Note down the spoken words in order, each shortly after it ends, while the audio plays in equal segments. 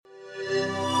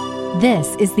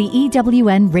This is the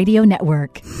EWN Radio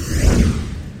Network.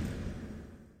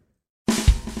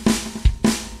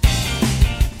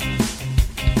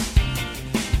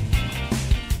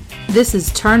 This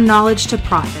is Turn Knowledge to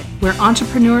Profit, where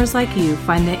entrepreneurs like you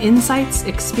find the insights,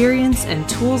 experience, and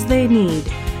tools they need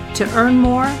to earn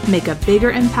more, make a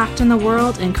bigger impact in the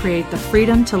world, and create the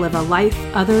freedom to live a life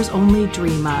others only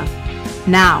dream of.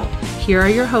 Now, here are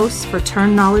your hosts for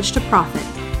Turn Knowledge to Profit,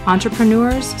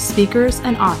 entrepreneurs, speakers,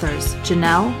 and authors,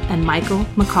 Janelle and Michael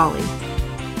McCauley.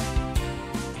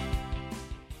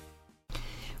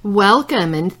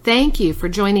 Welcome and thank you for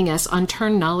joining us on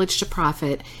Turn Knowledge to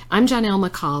Profit. I'm Janelle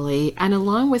McCauley, and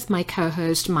along with my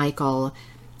co-host Michael,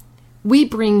 we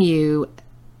bring you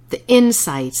the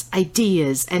insights,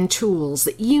 ideas, and tools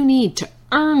that you need to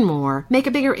earn more, make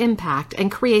a bigger impact,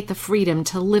 and create the freedom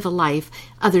to live a life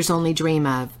others only dream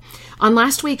of. On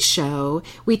last week's show,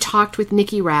 we talked with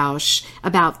Nikki Rausch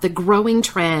about the growing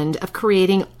trend of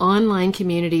creating online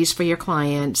communities for your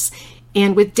clients,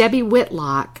 and with Debbie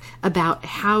Whitlock about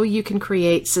how you can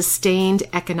create sustained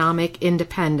economic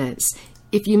independence.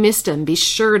 If you missed them, be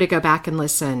sure to go back and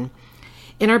listen.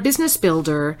 In our Business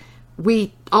Builder,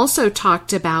 we also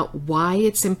talked about why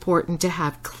it's important to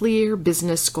have clear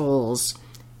business goals.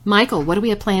 Michael, what do we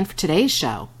have planned for today's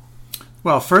show?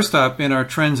 Well, first up, in our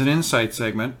Trends and Insights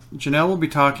segment, Janelle will be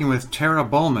talking with Terra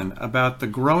Bohlmann about the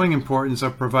growing importance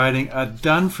of providing a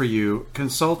done-for-you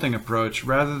consulting approach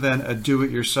rather than a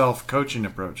do-it-yourself coaching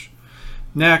approach.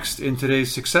 Next, in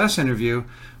today's success interview,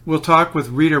 we'll talk with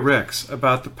Rita Ricks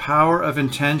about the power of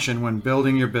intention when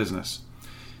building your business.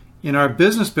 In our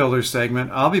Business Builder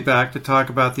segment, I'll be back to talk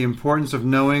about the importance of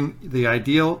knowing the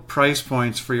ideal price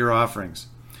points for your offerings.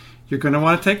 You're going to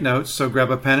want to take notes, so grab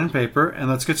a pen and paper and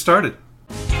let's get started.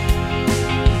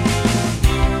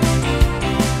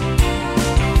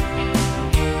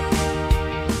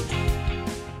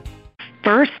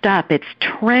 First up, it's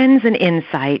Trends and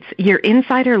Insights, your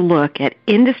insider look at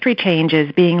industry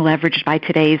changes being leveraged by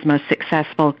today's most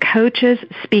successful coaches,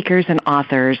 speakers, and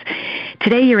authors.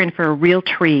 Today you're in for a real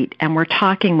treat, and we're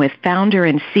talking with founder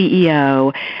and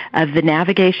CEO of The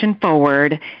Navigation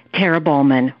Forward, Terra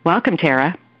Bohlmann. Welcome,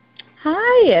 Terra.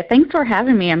 Hi, thanks for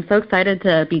having me. I'm so excited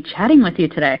to be chatting with you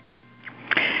today.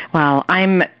 Well,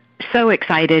 I'm so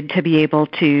excited to be able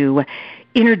to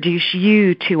introduce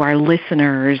you to our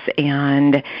listeners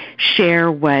and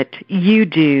share what you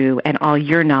do and all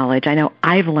your knowledge. I know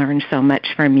I've learned so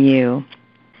much from you.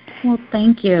 Well,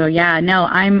 thank you. Yeah, no,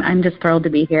 I'm just thrilled to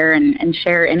be here and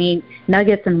share any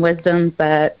nuggets and wisdoms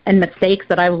and mistakes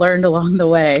that I've learned along the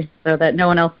way so that no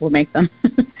one else will make them.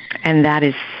 And that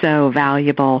is so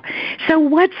valuable. So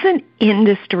what's an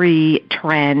industry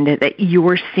trend that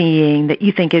you're seeing that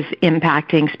you think is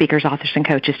impacting speakers, authors, and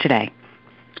coaches today?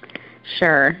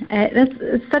 Sure.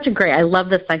 It's such a great, I love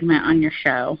this segment on your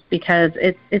show because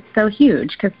it's so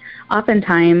huge, because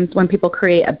oftentimes when people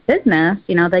create a business,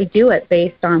 they do it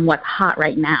based on what's hot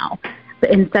right now, but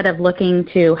instead of looking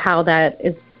to how that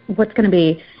is, what's going to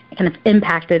be kind of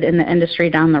impacted in the industry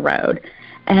down the road.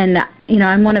 And,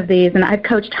 I'm one of these, and I've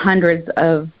coached hundreds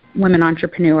of women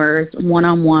entrepreneurs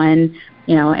one-on-one,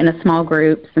 in a small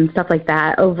groups and stuff like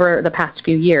that over the past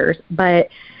few years. But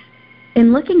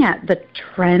in looking at the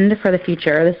trend for the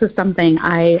future, this is something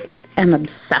I am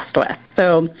obsessed with.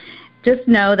 So just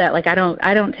know that,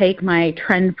 I don't take my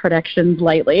trend predictions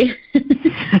lightly.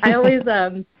 I always,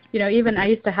 even I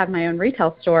used to have my own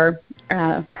retail store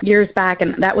years back,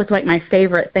 and that was my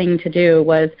favorite thing to do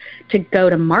was to go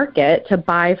to market to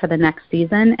buy for the next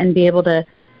season and be able to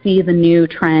see the new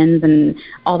trends and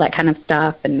all that kind of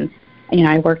stuff. And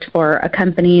I worked for a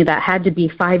company that had to be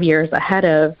 5 years ahead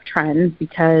of trends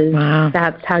because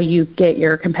That's how you get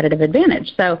your competitive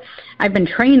advantage. So I've been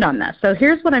trained on this. So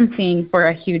here's what I'm seeing for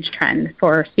a huge trend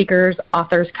for speakers,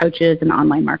 authors, coaches, and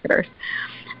online marketers.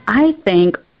 I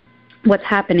think what's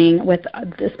happening with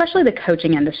especially the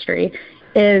coaching industry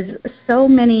is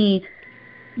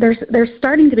there's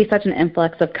starting to be such an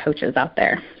influx of coaches out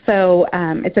there. So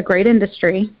it's a great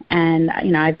industry, and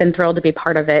I've been thrilled to be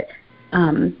part of it.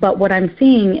 But what I'm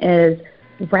seeing is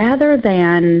rather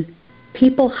than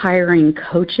people hiring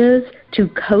coaches to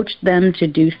coach them to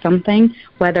do something,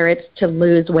 whether it's to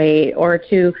lose weight or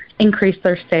to increase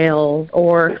their sales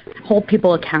or hold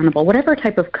people accountable, whatever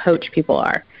type of coach people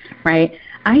are, right?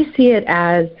 I see it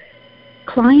as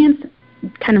clients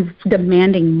kind of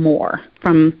demanding more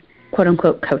from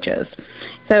quote-unquote coaches.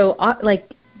 So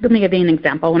let me give you an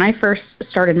example. When I first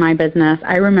started my business,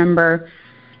 I remember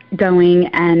going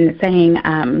and saying,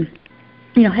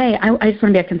 hey, I just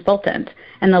want to be a consultant.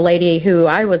 And the lady who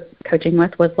I was coaching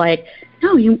with was like,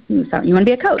 no, you want to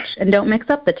be a coach, and don't mix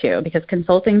up the two, because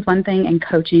consulting is one thing and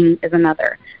coaching is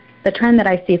another. The trend that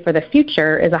I see for the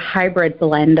future is a hybrid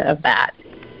blend of that,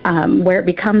 where it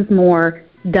becomes more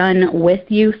done with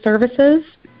you services,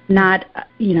 not,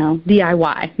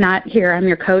 DIY, not here, I'm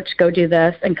your coach, go do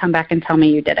this and come back and tell me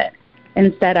you did it.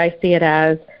 Instead, I see it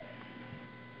as,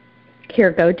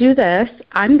 here, go do this,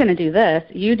 I'm going to do this,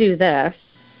 you do this,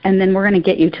 and then we're going to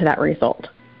get you to that result.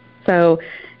 So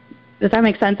does that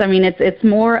make sense? I mean, it's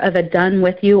more of a done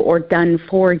with you or done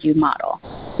for you model,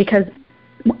 because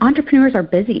entrepreneurs are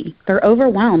busy. They're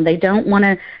overwhelmed. They don't want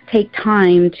to take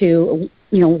time to,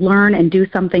 learn and do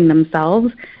something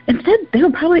themselves. Instead,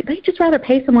 they just rather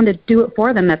pay someone to do it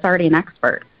for them that's already an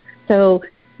expert. So,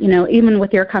 even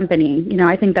with your company,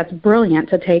 I think that's brilliant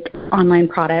to take online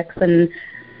products and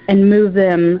move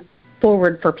them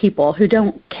forward for people who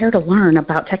don't care to learn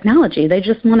about technology. They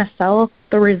just want to sell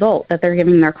the result that they're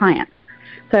giving their clients.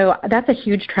 So that's a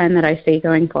huge trend that I see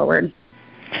going forward.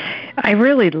 I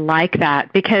really like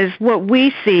that, because what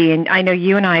we see, and I know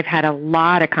you and I have had a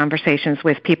lot of conversations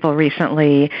with people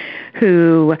recently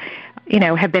who,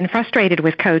 have been frustrated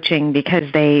with coaching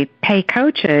because they pay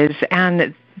coaches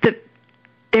and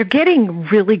they're getting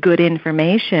really good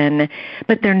information,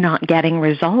 but they're not getting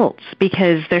results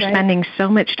because they're spending so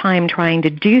much time trying to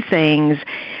do things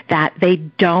that they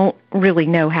don't really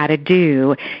know how to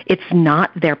do. It's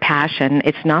not their passion.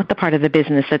 It's not the part of the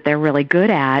business that they're really good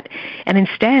at. And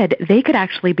instead, they could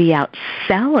actually be out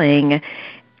selling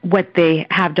what they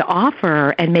have to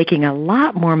offer and making a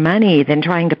lot more money than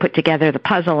trying to put together the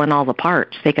puzzle and all the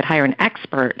parts. They could hire an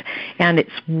expert, and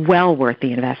it's well worth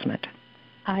the investment.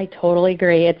 I totally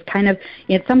agree. It's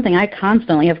something I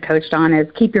constantly have coached on, is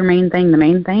keep your main thing the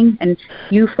main thing. And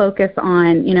you focus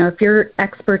on, if your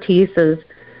expertise is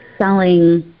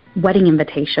selling wedding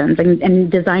invitations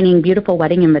and designing beautiful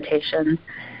wedding invitations,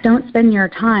 don't spend your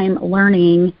time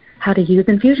learning how to use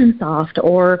Infusionsoft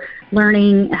or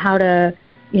learning how to,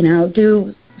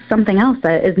 do something else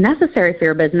that is necessary for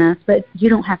your business, but you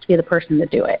don't have to be the person to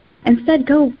do it. Instead,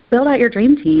 go build out your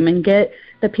dream team and get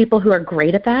the people who are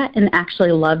great at that and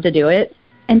actually love to do it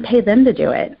and pay them to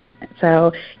do it.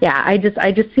 So, yeah, I just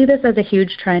see this as a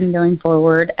huge trend going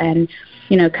forward. And,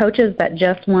 coaches that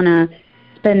just want to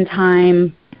spend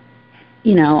time,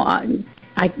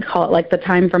 I call it like the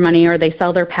time for money, or they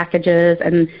sell their packages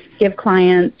and give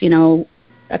clients,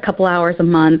 a couple hours a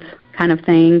month kind of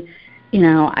thing.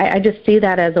 I just see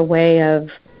that as a way of,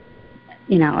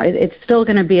 it's still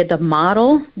going to be the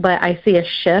model, but I see a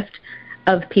shift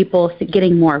of people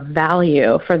getting more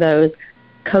value for those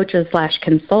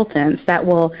coaches/consultants that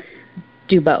will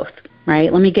do both,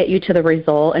 right? Let me get you to the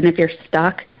result, and if you're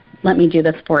stuck, let me do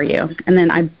this for you. And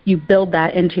then you build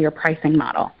that into your pricing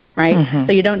model, right? Mm-hmm.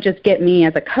 So you don't just get me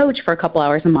as a coach for a couple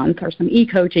hours a month or some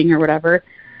e-coaching or whatever.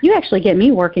 You actually get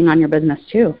me working on your business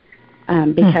too,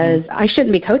 because I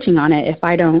shouldn't be coaching on it if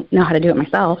I don't know how to do it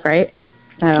myself, right?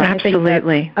 So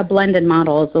absolutely. I think a blended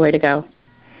model is the way to go.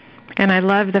 And I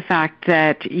love the fact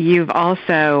that you've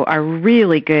also are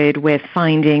really good with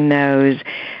finding those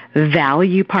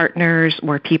value partners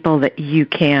or people that you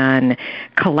can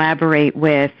collaborate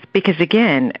with, because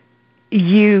again,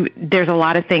 there's a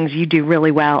lot of things you do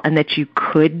really well and that you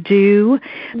could do,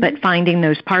 but finding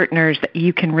those partners that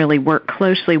you can really work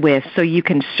closely with so you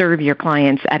can serve your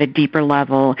clients at a deeper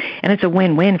level, and it's a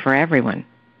win-win for everyone.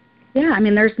 Yeah, I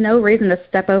mean, there's no reason to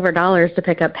step over dollars to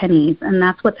pick up pennies, and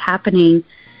that's what's happening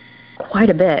quite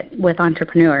a bit with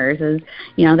entrepreneurs is,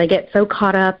 they get so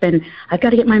caught up in, I've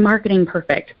got to get my marketing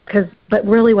perfect, but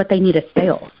really what they need is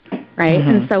sales, right? Mm-hmm.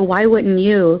 And so why wouldn't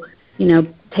you,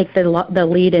 take the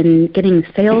lead in getting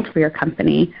sales for your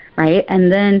company, right? And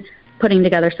then putting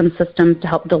together some systems to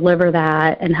help deliver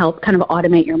that and help kind of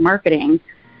automate your marketing.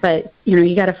 But,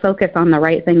 you got to focus on the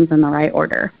right things in the right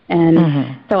order.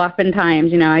 And so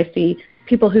oftentimes, I see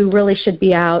people who really should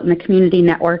be out in the community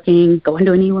networking, going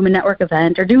to an eWomen Network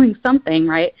event or doing something,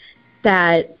 right,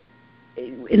 that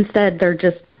instead they're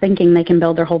just thinking they can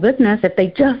build their whole business if they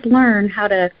just learn how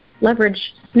to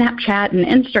leverage Snapchat and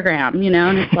Instagram,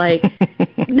 and it's like,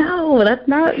 no, that's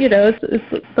not,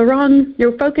 it's the wrong,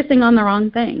 you're focusing on the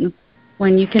wrong things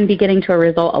when you can be getting to a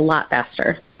result a lot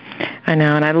faster. I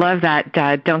know, and I love that.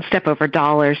 Don't step over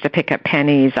dollars to pick up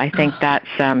pennies. I think that's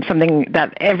something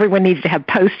that everyone needs to have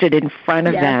posted in front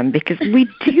of them, because we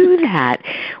do that.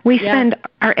 We spend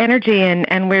our energy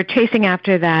and we're chasing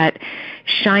after that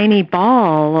shiny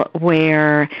ball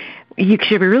where you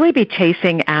should really be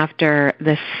chasing after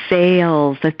the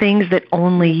sales, the things that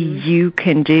only you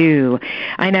can do.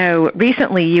 I know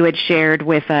recently you had shared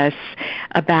with us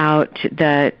about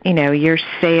your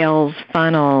sales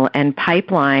funnel and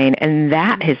pipeline, and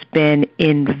that has been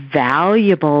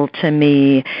invaluable to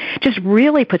me. Just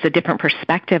really puts a different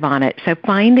perspective on it. So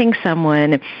finding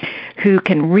someone who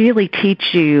can really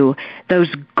teach you those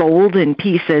golden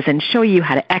pieces and show you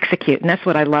how to execute. And that's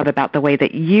what I love about the way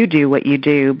that you do what you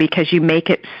do, because you make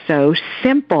it so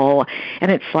simple.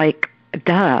 And it's like,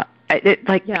 duh.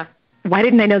 Why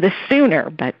didn't I know this sooner?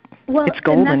 But it's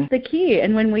golden. And that's the key.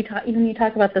 And when you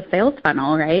talk about the sales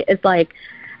funnel, right, it's like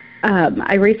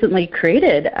I recently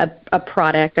created a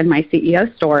product in my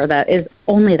CEO store that is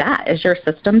only that, is your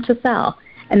system to sell.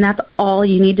 And that's all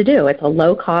you need to do. It's a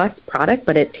low-cost product,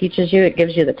 but it teaches you, it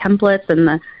gives you the templates and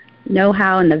the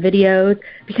know-how and the videos,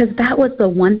 because that was the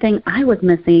one thing I was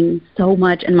missing so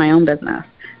much in my own business,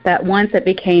 that once it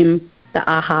became the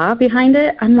aha behind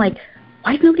it, I'm like,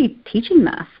 why is nobody teaching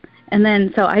this? And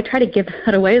then so I try to give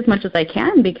that away as much as I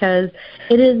can, because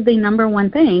it is the number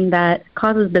one thing that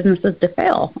causes businesses to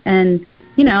fail. And,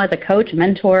 as a coach,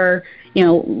 mentor,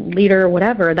 leader,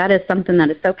 whatever, that is something that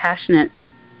is so passionate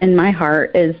in my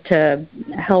heart, is to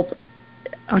help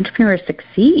entrepreneurs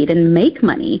succeed and make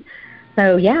money.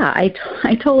 So, yeah, I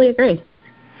totally agree.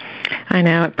 I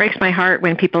know. It breaks my heart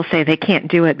when people say they can't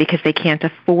do it because they can't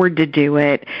afford to do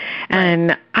it.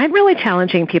 And I'm really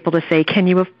challenging people to say, can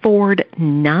you afford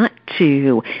not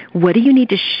to? What do you need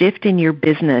to shift in your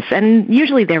business? And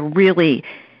usually they're really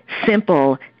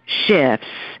simple shifts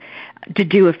to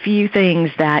do a few things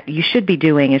that you should be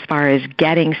doing as far as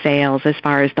getting sales, as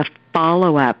far as the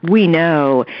follow-up. We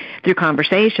know through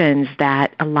conversations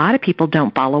that a lot of people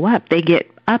don't follow up. They get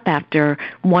up after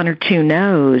one or two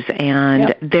no's,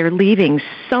 and they're leaving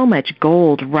so much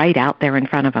gold right out there in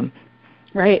front of them.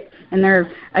 Right. And they're,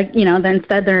 then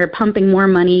instead they're pumping more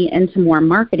money into more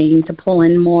marketing to pull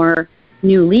in more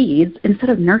new leads instead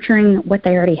of nurturing what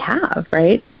they already have,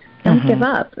 right? Don't give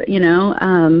up,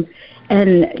 and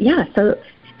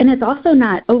it's also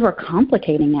not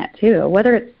overcomplicating it too,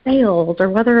 whether it's sales or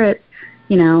whether it's,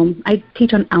 I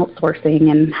teach on outsourcing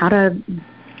and how to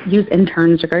use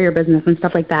interns to grow your business and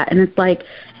stuff like that. And it's like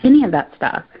any of that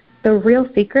stuff. The real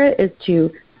secret is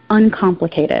to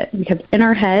uncomplicate it, because in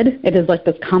our head, it is like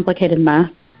this complicated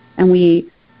mess, and we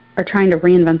are trying to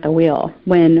reinvent the wheel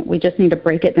when we just need to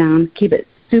break it down, keep it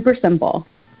super simple,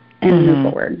 and move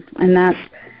forward. And that's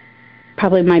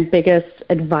probably my biggest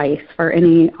advice for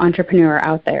any entrepreneur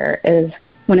out there, is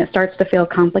when it starts to feel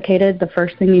complicated, the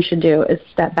first thing you should do is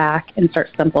step back and start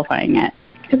simplifying it.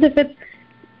 Because if it's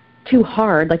too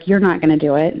hard, like, you're not going to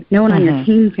do it. No one on your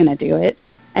team's going to do it.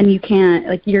 And you can't,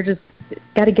 like, you're just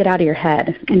got to get out of your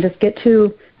head and just get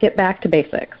back to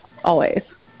basics always.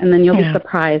 And then you'll be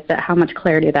surprised at how much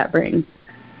clarity that brings.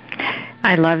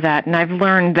 I love that. And I've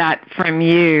learned that from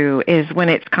you, is when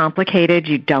it's complicated,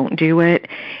 you don't do it.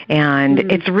 And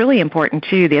it's really important,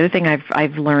 too. The other thing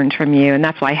I've learned from you, and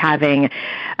that's why having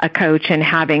a coach and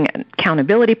having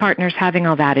accountability partners, having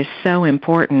all that is so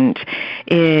important,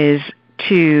 is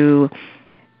to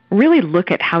really look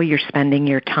at how you're spending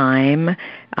your time.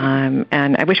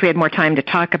 And I wish we had more time to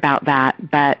talk about that,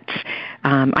 but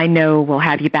I know we'll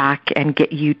have you back and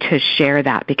get you to share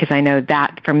that, because I know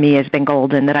that for me has been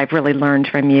golden, that I've really learned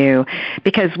from you,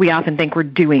 because we often think we're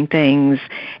doing things,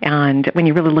 and when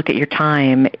you really look at your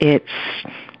time, you're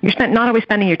not always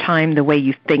spending your time the way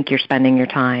you think you're spending your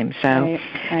time. So,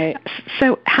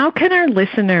 So how can our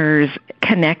listeners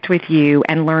connect with you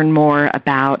and learn more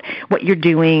about what you're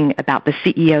doing, about the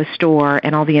CEO store,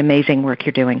 and all the amazing work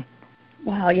you're doing?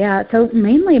 Wow, yeah. So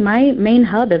mainly my main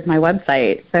hub is my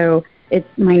website. So it's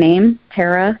my name,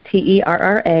 Terra,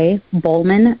 Terra,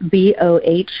 Bohlmann,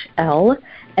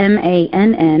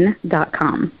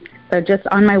 BOHLMANN.com. So just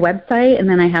on my website, and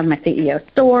then I have my CEO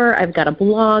store. I've got a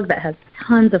blog that has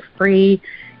tons of free,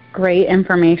 great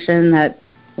information that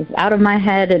is out of my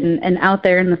head and out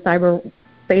there in the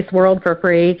cyberspace world for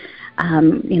free.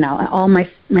 All my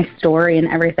story and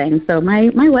everything. So my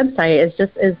website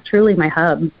is truly my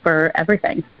hub for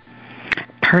everything.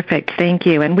 Perfect. Thank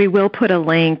you. And we will put a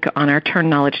link on our Turn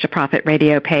Knowledge to Profit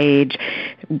radio page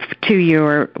to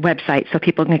your website so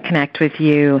people can connect with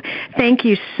you. Thank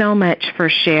you so much for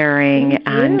sharing,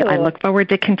 and I look forward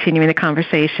to continuing the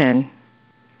conversation.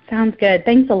 Sounds good.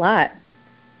 Thanks a lot.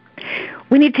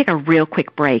 We need to take a real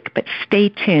quick break, but stay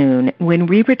tuned. When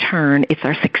we return, it's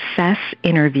our success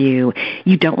interview.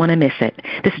 You don't want to miss it.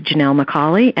 This is Janelle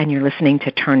McCauley, and you're listening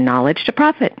to Turn Knowledge to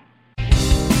Profit.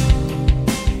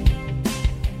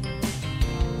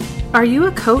 Are you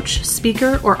a coach,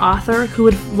 speaker, or author who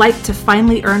would like to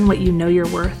finally earn what you know you're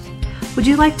worth? Would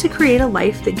you like to create a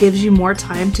life that gives you more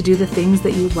time to do the things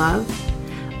that you love?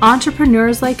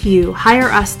 Entrepreneurs like you hire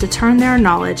us to turn their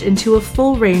knowledge into a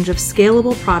full range of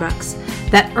scalable products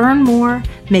that earn more,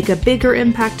 make a bigger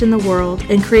impact in the world,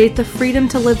 and create the freedom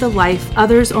to live the life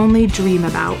others only dream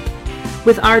about.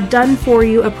 With our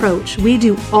done-for-you approach, we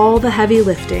do all the heavy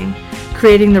lifting,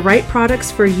 creating the right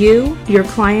products for you, your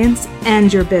clients,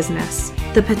 and your business.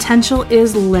 The potential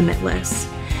is limitless.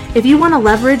 If you want to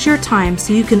leverage your time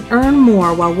so you can earn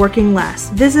more while working less,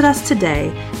 visit us today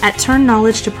at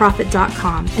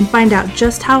turnknowledgetoprofit.com and find out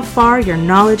just how far your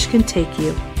knowledge can take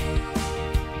you.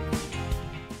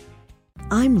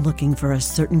 I'm looking for a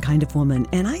certain kind of woman,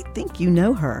 and I think you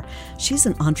know her. She's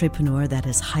an entrepreneur that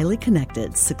is highly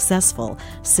connected, successful,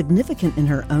 significant in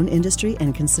her own industry,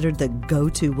 and considered the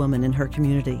go-to woman in her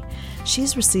community.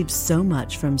 She's received so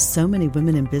much from so many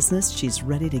women in business, she's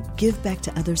ready to give back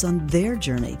to others on their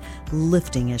journey,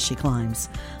 lifting as she climbs.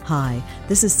 Hi,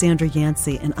 this is Sandra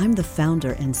Yancey, and I'm the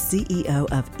founder and CEO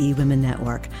of eWomen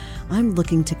Network. I'm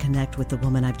looking to connect with the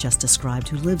woman I've just described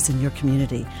who lives in your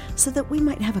community so that we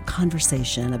might have a conversation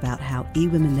about how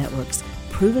eWomen Network's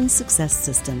proven success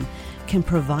system can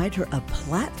provide her a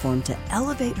platform to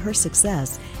elevate her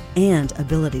success and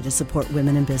ability to support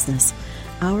women in business.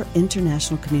 Our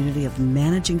international community of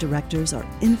managing directors are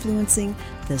influencing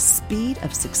the speed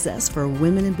of success for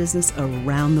women in business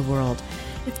around the world.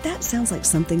 If that sounds like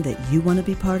something that you want to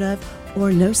be part of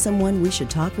or know someone we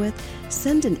should talk with,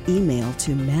 send an email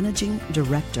to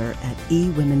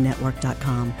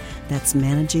managingdirector@ewomennetwork.com. That's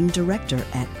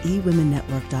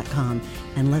managingdirector@ewomennetwork.com,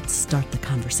 and let's start the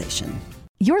conversation.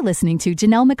 You're listening to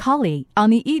Janelle McCauley on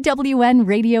the EWN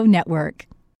Radio Network.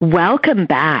 Welcome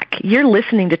back. You're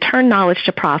listening to Turn Knowledge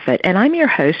to Profit, and I'm your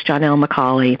host, Janelle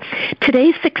McCauley.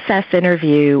 Today's success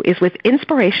interview is with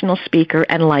inspirational speaker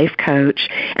and life coach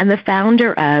and the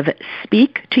founder of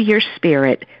Speak to Your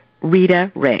Spirit, Rita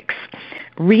Ricks.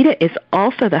 Rita is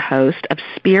also the host of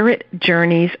Spirit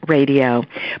Journeys Radio,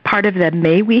 part of the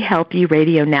May We Help You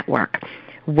Radio Network.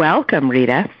 Welcome,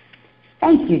 Rita.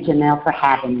 Thank you, Janelle, for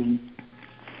having me.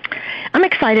 I'm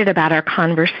excited about our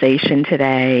conversation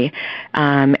today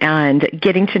and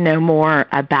getting to know more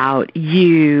about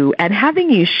you and having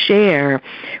you share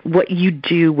what you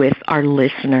do with our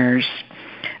listeners.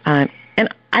 And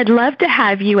I'd love to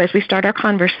have you, as we start our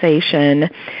conversation,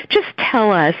 just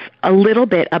tell us a little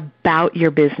bit about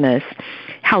your business.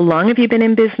 How long have you been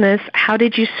in business? How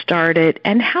did you start it?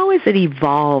 And how has it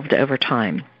evolved over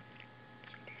time?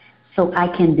 So I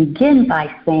can begin by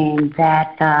saying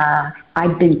that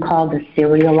I've been called a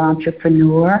serial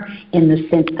entrepreneur in the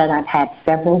sense that I've had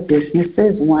several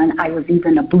businesses. One, I was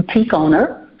even a boutique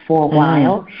owner for a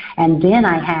while, and then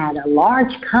I had a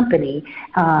large company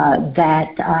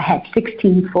that had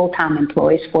 16 full-time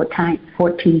employees,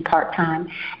 14 part-time,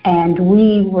 and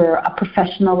we were a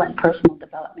professional and personal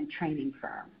development training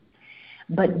firm.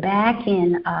 But back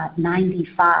in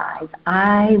 95,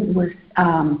 I was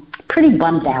pretty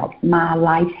bummed out. My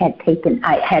life I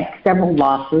had several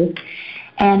losses,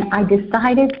 and I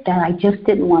decided that I just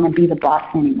didn't want to be the boss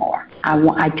anymore.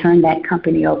 I turned that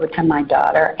company over to my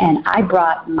daughter, and I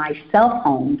brought myself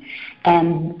home.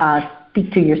 And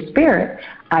Speak to Your Spirit,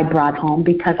 I brought home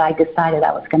because I decided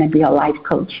I was going to be a life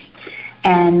coach.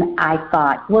 And I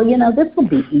thought, well, this will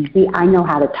be easy. I know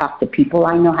how to talk to people.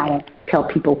 I know how to tell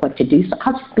people what to do, so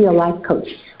I'll just be a life coach.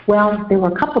 Well, there were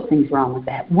a couple things wrong with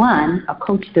that. One, a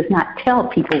coach does not tell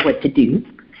people what to do.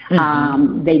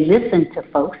 They listen to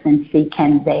folks and see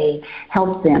can they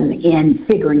help them in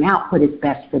figuring out what is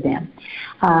best for them.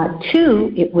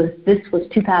 Two, this was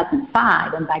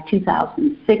 2005, and by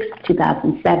 2006,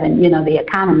 2007, the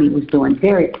economy was doing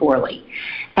very poorly.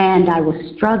 And I was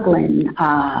struggling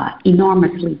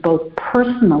enormously, both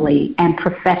personally and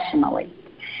professionally.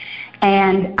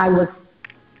 And I was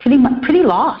pretty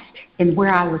lost in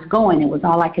where I was going. It was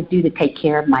all I could do to take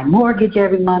care of my mortgage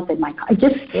every month, and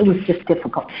it was just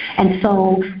difficult. And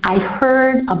so I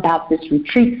heard about this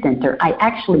retreat center. I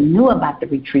actually knew about the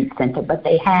retreat center, but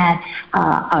they had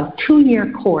a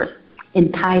 2-year course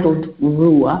entitled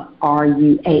RUAH,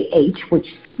 R-U-A-H,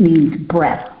 which means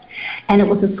breath. And it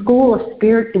was the School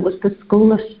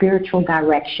of Spiritual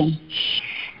Direction.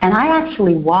 And I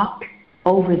actually walked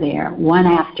over there one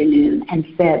afternoon and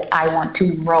said, I want to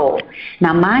enroll.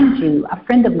 Now, mind you, a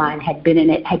friend of mine had been in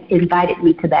it, had invited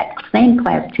me to that same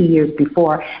class 2 years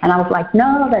before, and I was like,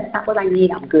 no, that's not what I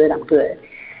need. I'm good.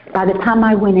 By the time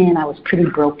I went in, I was pretty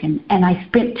broken, and I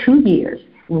spent 2 years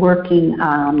working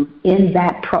in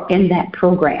that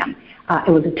program. It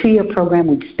was a 2-year program.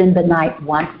 We'd spend the night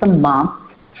once a month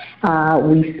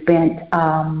We spent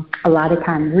a lot of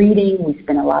time reading. We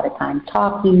spent a lot of time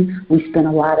talking. We spent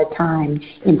a lot of time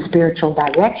in spiritual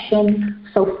direction.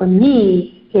 So for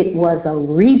me, it was a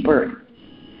rebirth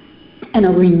and a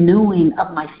renewing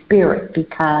of my spirit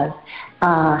because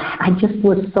I just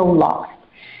was so lost.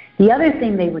 The other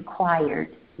thing they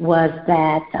required was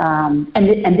that,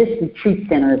 and this retreat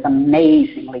center is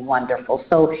amazingly wonderful,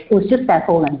 so it was just that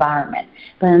whole environment.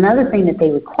 But another thing that they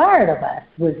required of us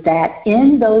was that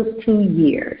in those 2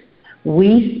 years,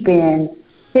 we spend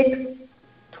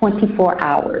 24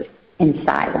 hours in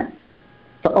silence.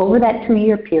 So over that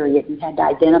 2-year period, we had to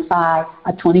identify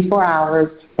 24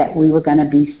 hours that we were going to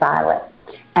be silent.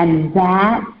 And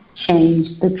that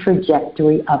changed the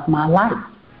trajectory of my life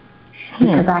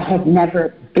because I had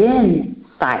never been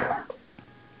silent.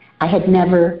 I had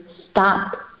never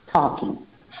stopped talking.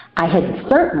 I had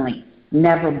certainly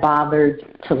never bothered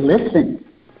to listen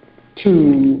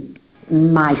to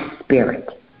my spirit,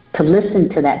 to listen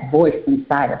to that voice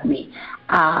inside of me.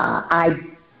 I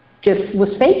just was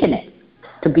faking it,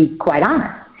 to be quite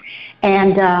honest.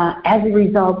 And as a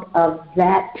result of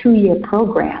that 2-year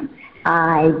program,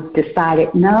 I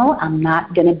decided, no, I am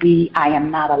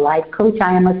not a life coach,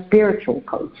 I am a spiritual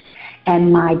coach.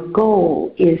 And my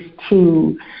goal is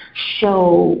to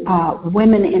show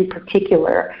women in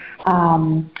particular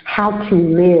how to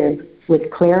live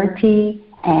with clarity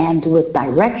and with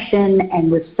direction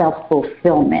and with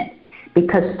self-fulfillment.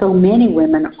 Because so many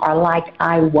women are like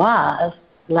I was,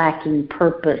 lacking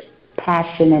purpose,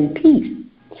 passion, and peace.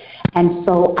 And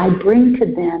so I bring to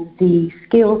them the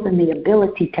skills and the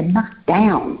ability to knock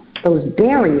down those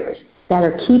barriers that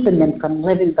are keeping them from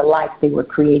living the life they were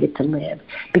created to live.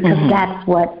 Because that's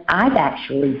what I've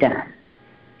actually done.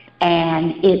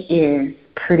 And it is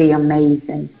pretty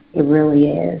amazing. It really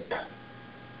is.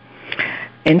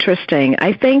 Interesting.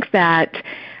 I think that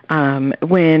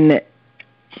when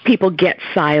people get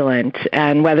silent,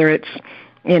 and whether it's,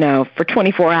 for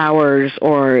 24 hours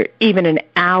or even an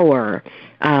hour,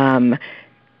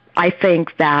 I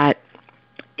think that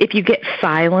if you get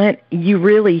silent, you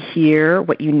really hear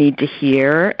what you need to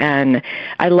hear. And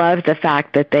I love the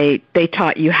fact that they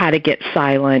taught you how to get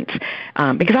silent,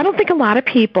 because I don't think a lot of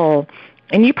people,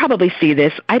 and you probably see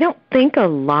this, I don't think a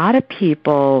lot of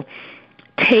people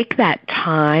take that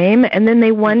time, and then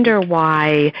they wonder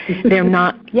why they're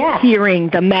not hearing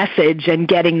the message and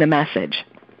getting the message.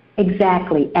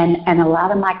 Exactly. And a lot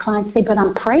of my clients say, but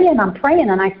I'm praying.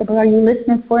 And I said, well, are you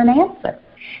listening for an answer?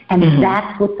 And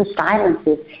that's what the silence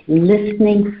is,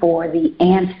 listening for the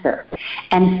answer.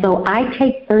 And so I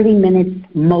take 30 minutes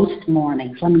most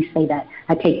mornings. Let me say that.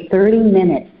 I take 30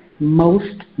 minutes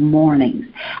most mornings.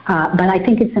 But I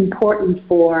think it's important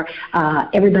for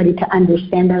everybody to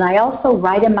understand that I also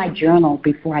write in my journal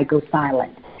before I go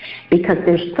silent, because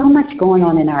there's so much going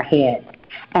on in our head.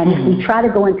 And if we try to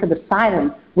go into the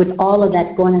silence with all of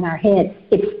that going in our head,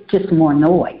 it's just more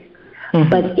noise.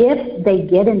 But if they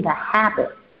get in the habit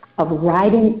of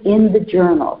writing in the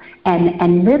journal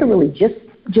and literally just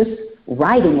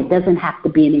writing, it doesn't have to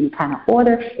be in any kind of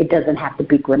order. It doesn't have to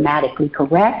be grammatically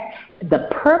correct. The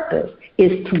purpose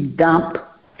is to dump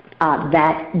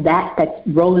that's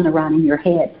rolling around in your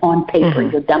head on paper.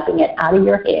 You're dumping it out of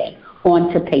your head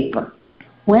onto paper.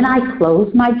 When I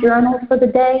close my journal for the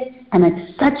day, and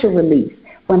it's such a relief,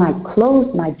 when I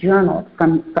close my journal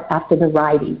after the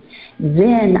writing,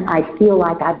 then I feel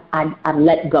like I've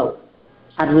let go.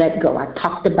 I've let go. I've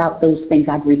talked about those things.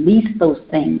 I've released those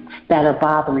things that are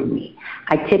bothering me.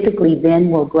 I typically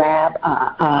then will grab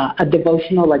a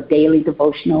devotional, a daily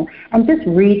devotional, and just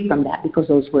read from that, because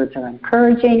those words are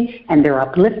encouraging and they're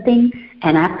uplifting.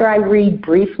 And after I read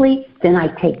briefly, then I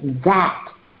take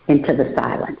that into the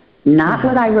silence, not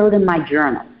what I wrote in my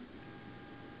journal.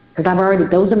 Because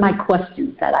those are my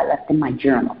questions that I left in my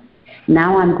journal.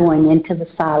 Now I'm going into the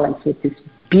silence with this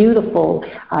beautiful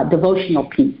devotional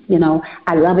piece.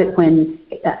 I love it when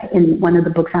in one of the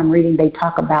books I'm reading, they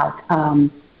talk about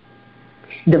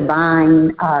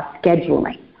divine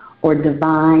scheduling or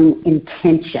divine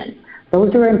intention.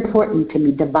 Those are important to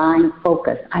me, divine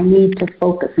focus. I need to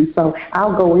focus. And so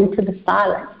I'll go into the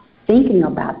silence thinking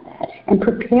about that and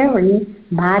preparing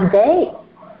my day.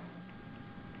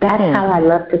 That's how I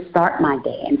love to start my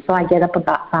day. And so I get up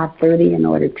about 5:30 in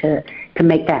order to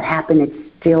make that happen. It's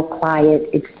still quiet.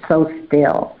 It's so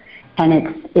still. And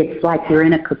it's like you're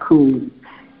in a cocoon.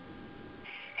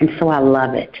 And so I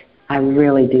love it. I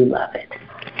really do love it.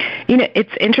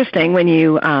 It's interesting when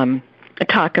you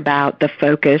talk about the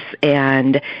focus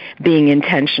and being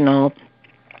intentional.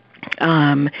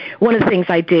 One of the things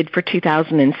I did for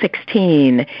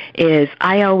 2016 is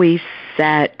I always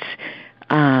set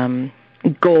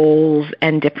goals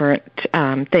and different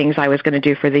things I was going to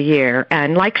do for the year.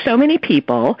 And like so many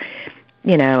people,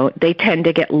 they tend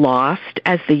to get lost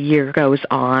as the year goes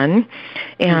on.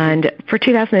 And for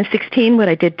 2016, what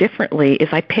I did differently is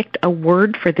I picked a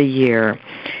word for the year,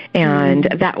 and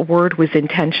that word was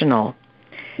intentional.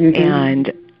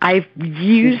 And I've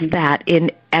used that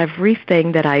in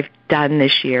everything that I've done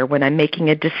this year, when I'm making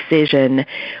a decision,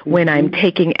 when I'm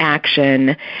taking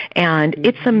action. And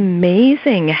it's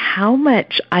amazing how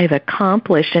much I've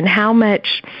accomplished and how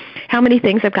many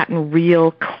things I've gotten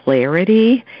real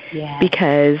clarity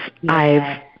because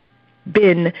I've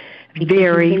been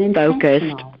very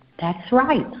focused. That's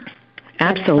right.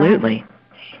 Absolutely.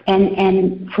 That's right.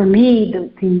 And for me,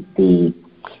 the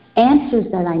answers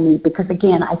that I need, because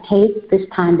again, I take this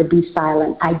time to be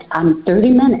silent. I'm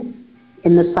 30 minutes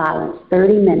in the silence,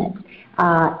 30 minutes.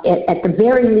 At the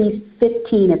very least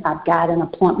 15 if I've got an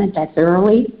appointment that's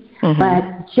early,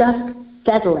 but just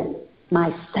settling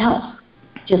myself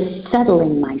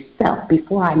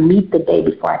before I meet the day,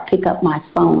 before I pick up my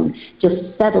phone,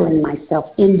 just settling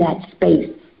myself in that space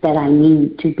that I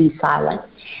need to be silent.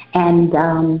 And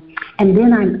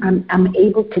then I'm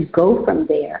able to go from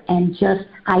there and just,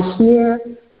 I hear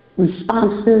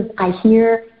responses, I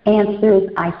hear answers,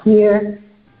 I hear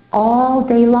all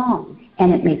day long.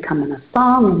 And it may come in a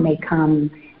song, it may come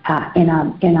in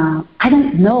a, I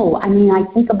don't know. I mean, I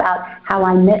think about how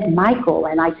I met Michael,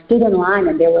 and I stood in line,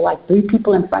 and there were like 3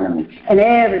 people in front of me, and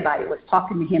everybody was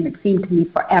talking to him. It seemed to me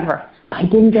forever. But I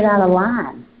didn't get out of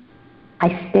line.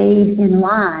 I stayed in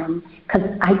line because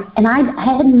I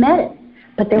hadn't met him,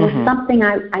 but there was something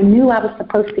I knew I was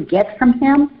supposed to get from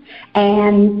him,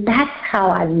 and that's how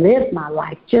I live my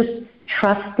life, just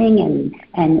trusting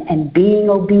and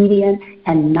being obedient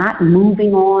and not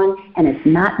moving on. And it's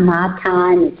not my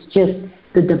time; it's just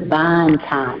the divine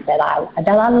time that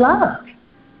I love.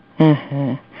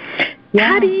 Yeah.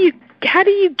 How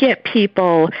do you get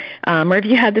people, or have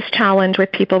you had this challenge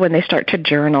with people when they start to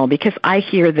journal? Because I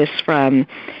hear this from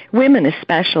women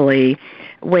especially,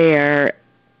 where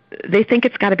they think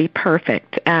it's got to be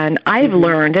perfect. And I've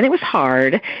learned, and it was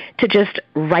hard, to just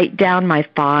write down my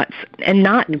thoughts and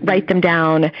not write them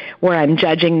down where I'm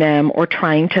judging them or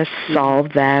trying to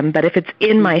solve them. But if it's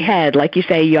in my head, like you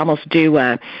say, you almost do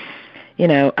a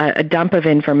dump of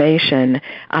information.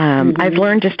 I've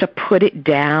learned just to put it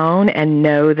down and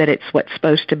know that it's what's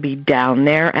supposed to be down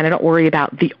there, and I don't worry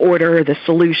about the order, the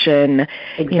solution,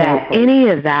 any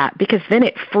of that, because then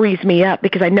it frees me up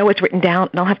because I know it's written down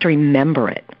and I'll have to remember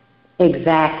it.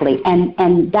 Exactly,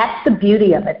 and that's the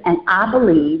beauty of it. And I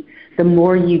believe the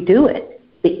more you do it,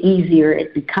 the easier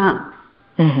it becomes.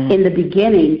 In the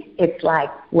beginning, it's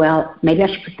like, well, maybe I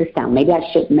should put this down, maybe I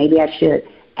shouldn't, maybe I should.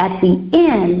 At the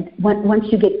end,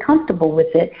 once you get comfortable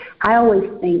with it, I always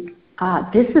think,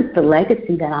 this is the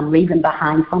legacy that I'm leaving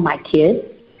behind for my kids.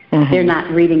 They're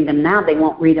not reading them now. They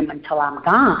won't read them until I'm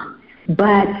gone.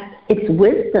 But it's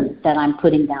wisdom that I'm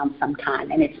putting down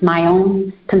sometime, and it's my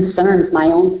own concerns, my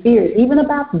own fears, even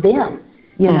about them.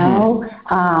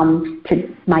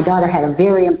 My daughter had a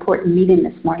very important meeting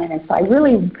this morning, and so I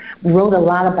really wrote a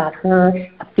lot about her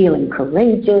feeling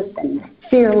courageous and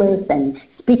fearless and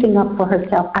speaking up for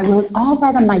herself. I wrote all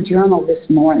that in my journal this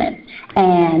morning,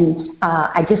 and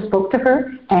I just spoke to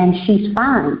her, and she's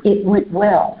fine. It went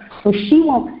well. So she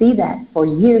won't see that for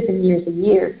years and years and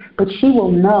years, but she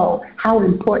will know how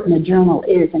important a journal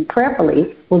is, and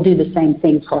prayerfully will do the same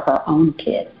thing for her own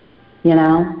kids.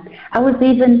 I was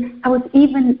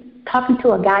even talking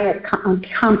to a guy at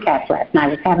Comcast last night. I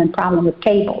was having a problem with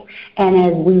cable, and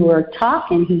as we were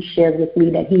talking, he shared with me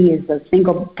that he is a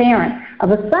single parent of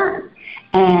a son.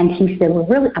 And he said,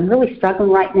 I'm really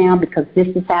struggling right now because this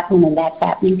is happening and that's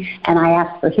happening. And I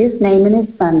asked for his name and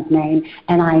his son's name,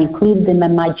 and I included them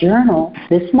in my journal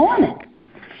this morning.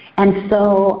 And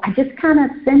so I just kind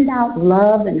of send out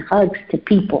love and hugs to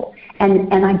people.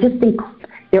 And I just think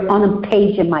they're on a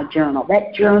page in my journal.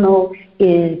 That journal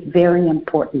is very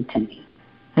important to me,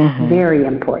 very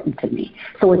important to me.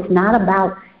 So it's not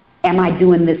about, am I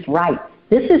doing this right?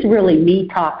 This is really me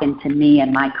talking to me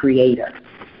and my Creator.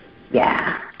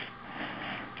 Yeah.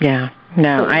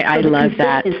 No, I love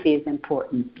that. Consistency is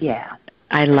important. Yeah.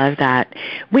 I love that.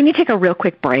 We need to take a real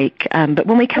quick break, but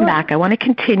when we come back, I want to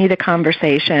continue the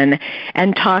conversation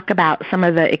and talk about some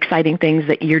of the exciting things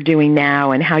that you're doing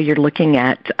now and how you're looking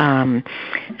at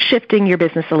shifting your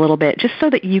business a little bit just so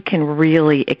that you can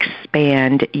really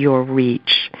expand your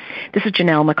reach. This is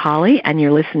Janelle McCauley, and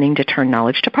you're listening to Turn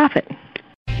Knowledge to Profit.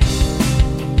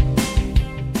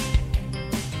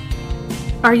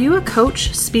 Are you a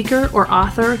coach, speaker, or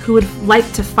author who would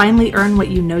like to finally earn what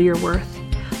you know you're worth?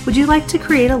 Would you like to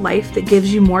create a life that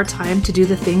gives you more time to do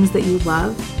the things that you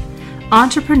love?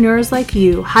 Entrepreneurs like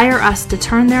you hire us to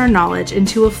turn their knowledge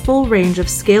into a full range of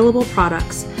scalable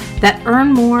products that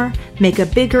earn more, make a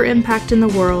bigger impact in the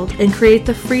world, and create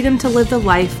the freedom to live the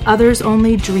life others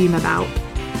only dream about.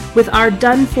 With our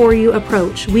done-for-you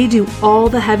approach, we do all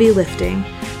the heavy lifting,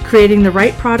 creating the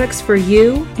right products for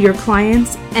you, your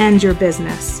clients, and your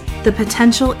business. The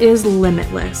potential is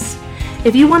limitless.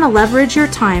 If you want to leverage your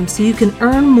time so you can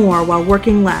earn more while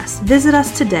working less, visit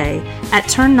us today at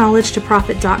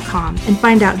turnknowledgetoprofit.com and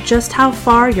find out just how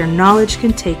far your knowledge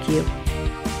can take you.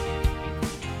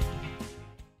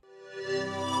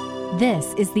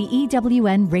 This is the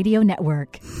EWN Radio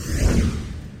Network.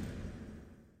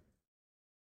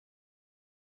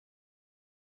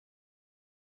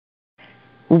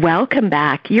 Welcome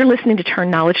back. You're listening to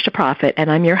Turn Knowledge to Profit, and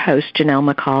I'm your host, Janelle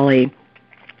McCauley.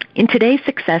 In today's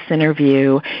success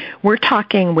interview, we're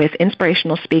talking with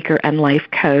inspirational speaker and life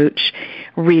coach,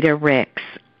 Rita Ricks.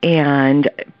 And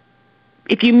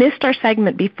if you missed our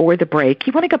segment before the break,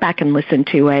 you want to go back and listen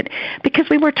to it, because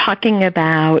we were talking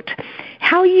about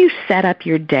how you set up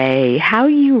your day, how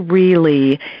you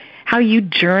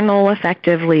journal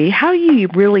effectively, how you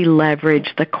really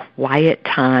leverage the quiet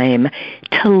time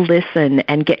to listen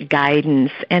and get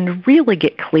guidance and really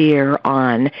get clear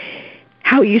on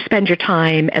how you spend your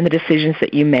time and the decisions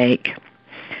that you make.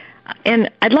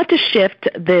 And I'd love to shift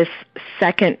this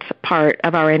second part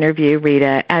of our interview,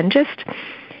 Rita, and just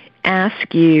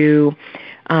ask you,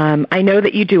 I know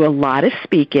that you do a lot of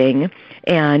speaking,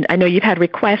 and I know you've had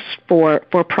requests for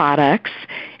products.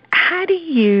 How do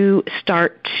you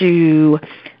start to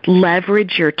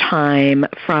leverage your time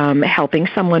from helping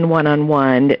someone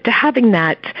one-on-one to having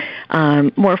that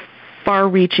more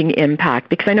far-reaching impact?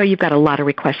 Because I know you've got a lot of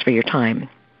requests for your time.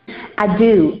 I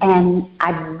do, and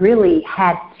I've really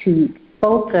had to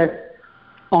focus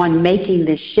on making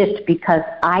this shift because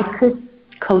I could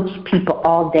coach people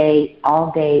all day,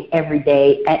 every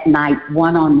day, at night,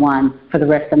 one-on-one for the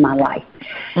rest of my life.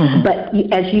 Mm-hmm.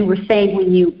 But as you were saying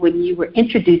when you were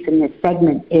introducing this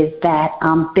segment, is that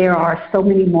there are so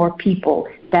many more people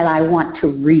that I want to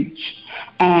reach.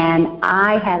 And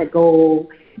I had a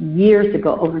goal years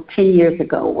ago, over 10 years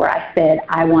ago, where I said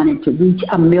I wanted to reach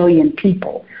 1 million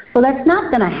people. So that's not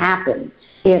going to happen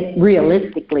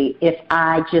realistically if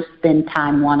I just spend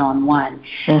time one-on-one.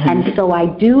 Mm-hmm. And so I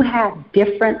do have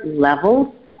different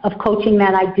levels of coaching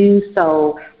that I do.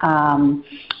 So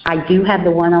I do have the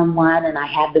one-on-one, and I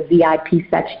have the VIP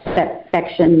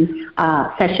session,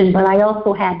 but I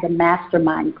also have the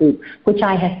mastermind group, which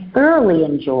I have thoroughly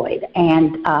enjoyed.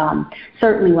 And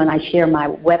certainly when I share my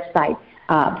website,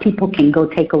 people can go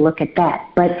take a look at that.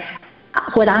 But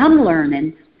what I'm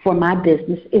learning for my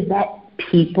business is that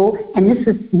people, and this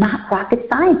is not rocket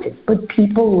science, but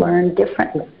people learn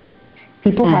differently.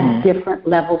 People have different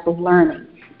levels of learning.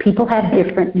 People have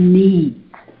different needs.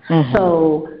 Mm-hmm.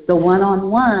 So the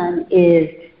one-on-one is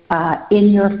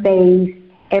in your face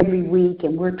every week,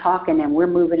 and we're talking and we're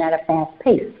moving at a fast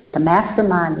pace. The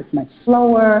mastermind is much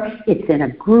slower. It's in a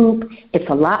group. It's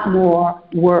a lot more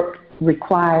work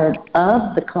required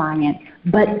of the client.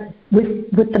 But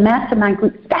with the mastermind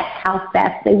group, that's how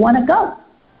fast they want to go.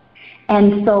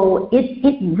 And so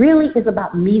it really is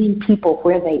about meeting people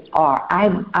where they are.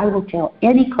 I will tell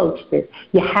any coach this: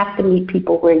 you have to meet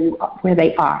people where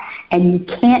they are, and you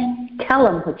can't tell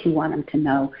them what you want them to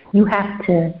know. You have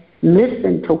to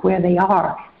listen to where they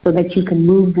are so that you can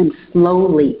move them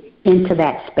slowly into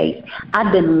that space.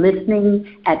 I've been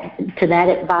listening to that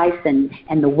advice and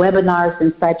the webinars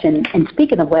and such. And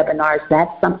speaking of webinars,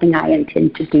 that's something I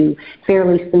intend to do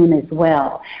fairly soon as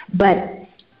well. But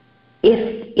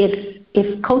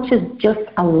if coaches just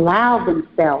allow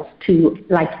themselves to,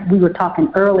 like we were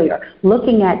talking earlier,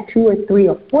 looking at 2 or 3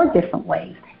 or 4 different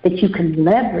ways that you can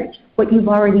leverage what you've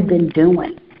already been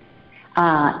doing,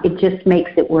 it just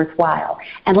makes it worthwhile.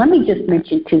 And let me just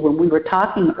mention, too, when we were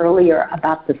talking earlier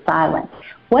about the silence,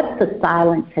 what the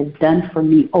silence has done for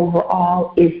me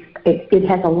overall is it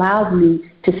has allowed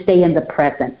me to stay in the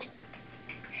present.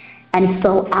 And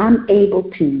so I'm able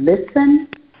to listen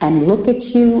and look at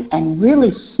you and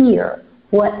really hear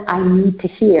what I need to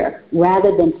hear,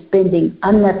 rather than spending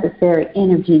unnecessary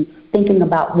energy thinking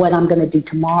about what I'm going to do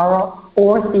tomorrow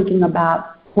or thinking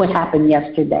about what happened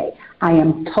yesterday. I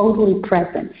am totally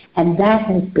present, and that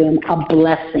has been a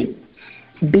blessing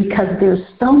because there's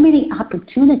so many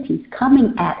opportunities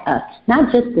coming at us,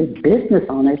 not just as business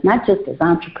owners, not just as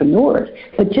entrepreneurs,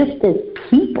 but just as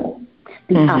people.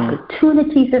 The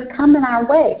opportunities are coming our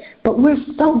way, but we're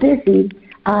so busy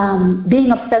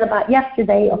being upset about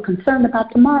yesterday or concerned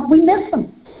about tomorrow, we miss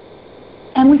them.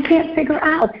 And we can't figure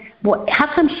out Well,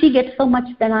 how come she gets so much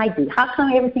than I do? How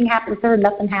come everything happens to her,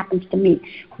 nothing happens to me?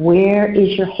 Where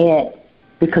is your head?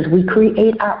 Because we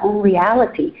create our own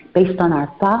reality based on our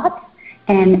thoughts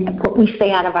and what we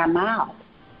say out of our mouths.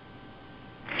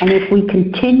 And if we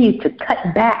continue to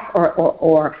cut back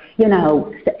or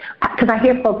because I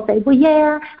hear folks say, well,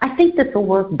 yeah, I think this will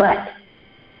work, but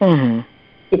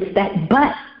it's that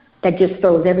but that just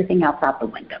throws everything else out the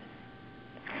window.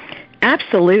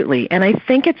 Absolutely. And I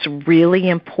think it's really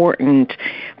important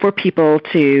for people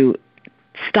to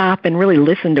stop and really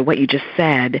listen to what you just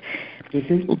said.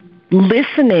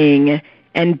 Listening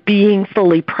and being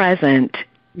fully present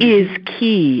is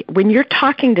key. When you're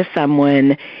talking to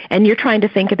someone and you're trying to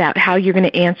think about how you're going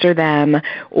to answer them,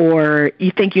 or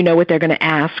you think you know what they're going to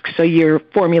ask, so you're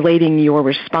formulating your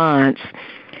response,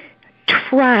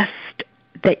 trust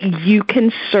that you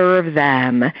can serve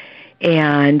them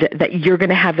and that you're going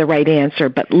to have the right answer,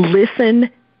 but listen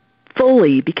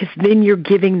fully, because then you're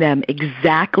giving them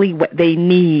exactly what they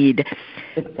need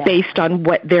based on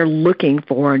what they're looking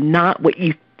for, not what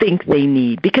you think they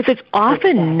need, because it's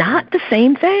often not the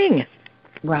same thing.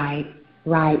 Right.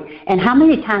 And how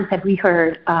many times have we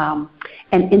heard an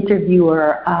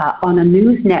interviewer on a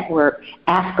news network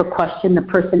ask a question, the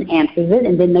person answers it,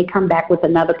 and then they come back with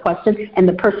another question, and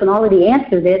the person already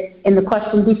answered it in the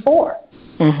question before.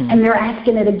 And they're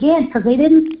asking it again because they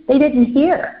didn't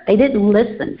hear, they didn't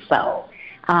listen. So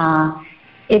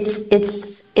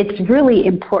it's really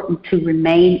important to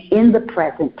remain in the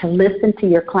present, to listen to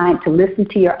your client, to listen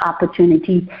to your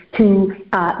opportunities, to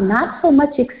not so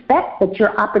much expect that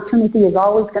your opportunity is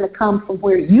always going to come from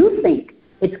where you think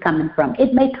it's coming from.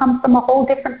 It may come from a whole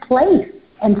different place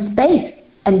and space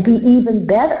and be even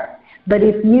better. But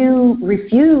if you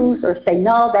refuse or say,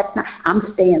 no, that's not,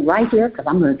 I'm staying right here because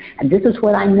this is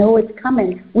what I know is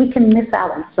coming, we can miss out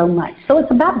on so much. So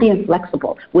it's about being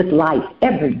flexible with life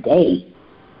every day,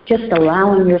 just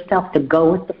allowing yourself to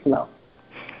go with the flow.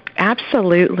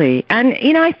 Absolutely. And,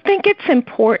 I think it's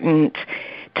important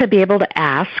to be able to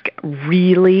ask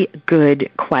really good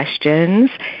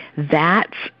questions.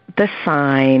 That's the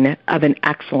sign of an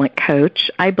excellent coach,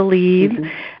 I believe.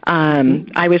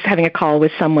 I was having a call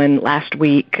with someone last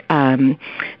week.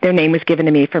 Their name was given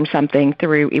to me from something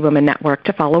through eWomen Network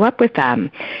to follow up with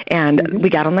them. And we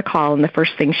got on the call, and the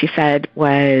first thing she said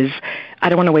was, I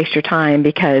don't want to waste your time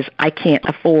because I can't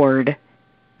afford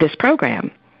this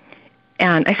program.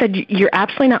 And I said, you're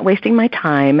absolutely not wasting my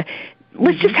time.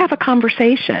 Let's just have a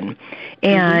conversation.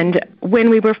 And when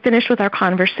we were finished with our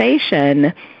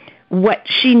conversation, what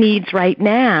she needs right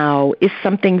now is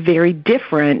something very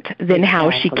different than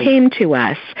how she came to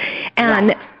us.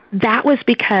 And that was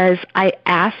because I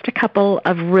asked a couple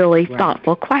of really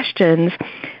thoughtful questions,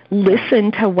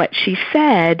 listened to what she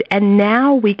said, and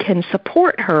now we can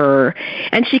support her,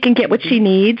 and she can get what she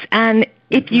needs. And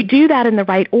if you do that in the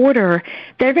right order,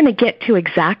 they're going to get to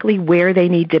exactly where they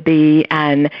need to be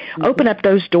and open up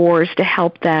those doors to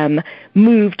help them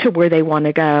move to where they want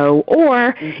to go.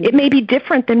 Or it may be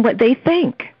different than what they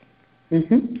think.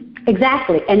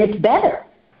 Exactly. And it's better.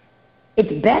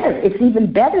 It's better. It's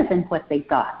even better than what they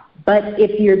thought. But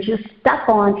if you're just stuck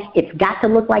on, it's got to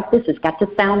look like this, it's got to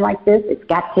sound like this, it's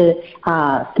got to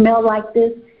smell like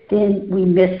this, then we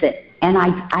miss it. And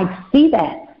I see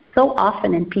that so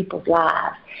often in people's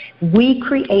lives. We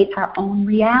create our own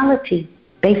reality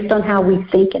based on how we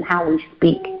think and how we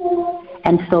speak.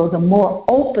 And so the more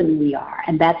open we are,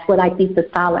 and that's what I think the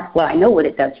silence, well, I know what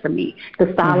it does for me.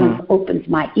 The silence opens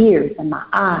my ears and my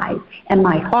eyes and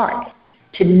my heart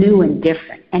to new and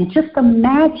different. And just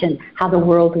imagine how the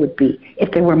world would be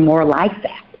if there were more like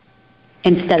that.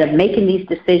 Instead of making these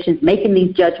decisions, making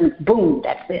these judgments, boom,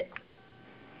 that's it.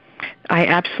 I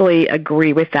absolutely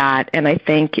agree with that. And I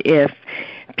think if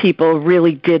people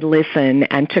really did listen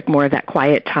and took more of that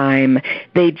quiet time,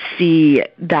 they'd see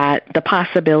that the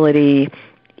possibility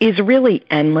is really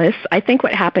endless. I think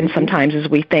what happens sometimes is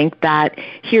we think that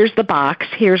here's the box,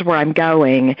 here's where I'm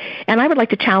going. And I would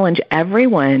like to challenge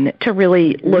everyone to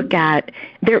really look at,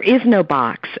 there is no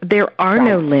box. There are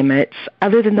no limits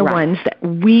other than the ones that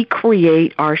we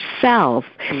create ourselves.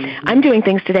 I'm doing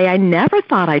things today I never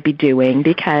thought I'd be doing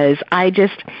because I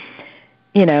just,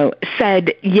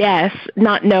 said yes,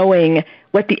 not knowing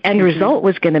what the end result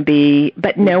was going to be,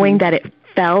 but knowing that it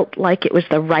felt like it was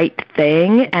the right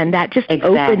thing, and that just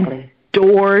opened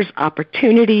doors,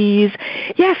 opportunities.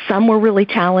 Yes, some were really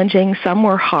challenging, some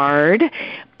were hard,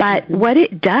 but what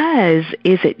it does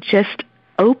is it just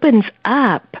opens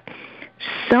up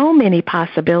so many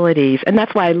possibilities, and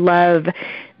that's why I love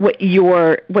what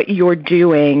you're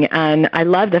doing, and I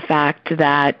love the fact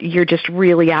that you're just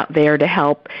really out there to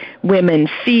help women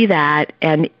see that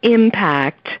and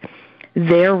impact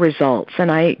their results. And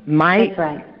That's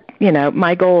right.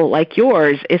 My goal, like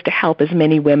yours, is to help as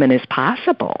many women as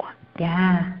possible.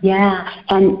 Yeah,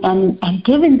 and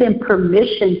giving them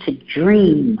permission to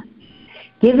dream,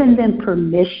 giving them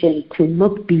permission to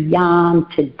look beyond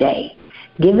today,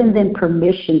 giving them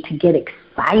permission to get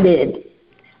excited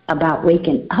about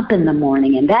waking up in the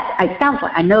morning. And that, it sounds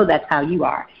like, I know that's how you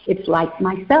are. It's like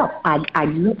myself.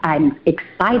 I'm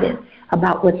excited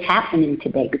about what's happening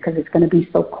today because it's going to be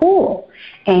so cool.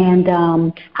 And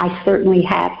I certainly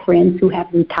have friends who have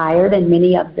retired, and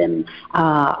many of them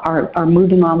are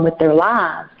moving on with their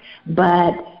lives.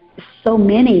 But so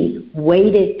many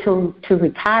waited to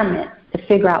retirement to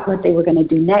figure out what they were going to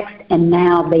do next, and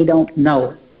now they don't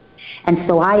know. And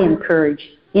so I encourage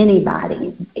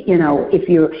anybody,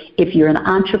 if you're an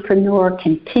entrepreneur,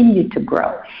 continue to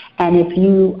grow. And if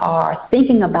you are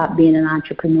thinking about being an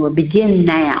entrepreneur, begin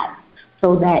now,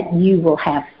 so that you will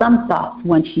have some thoughts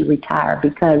once you retire,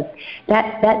 because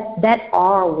that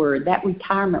R word, that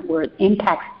retirement word,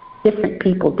 impacts different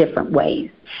people different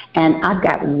ways. And I've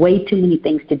got way too many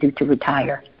things to do to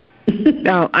retire.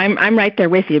 No, I'm right there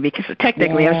with you, because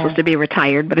technically I'm supposed to be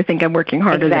retired, but I think I'm working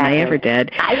harder than I ever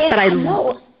did. I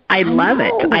love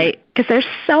it. Because there's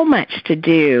so much to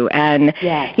do, and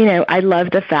I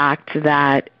love the fact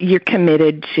that you're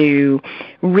committed to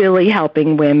really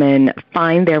helping women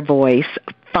find their voice,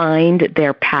 find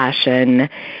their passion,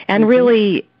 and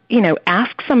really,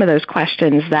 ask some of those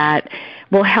questions that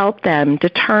will help them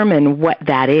determine what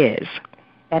that is.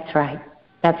 That's right.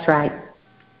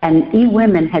 And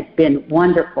eWomen has been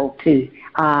wonderful too.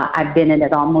 I've been in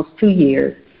it almost 2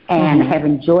 years. And have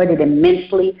enjoyed it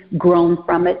immensely, grown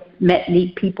from it, met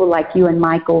neat people like you and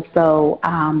Michael. So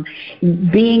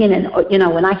being in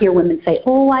when I hear women say,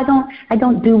 I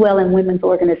don't do well in women's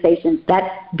organizations,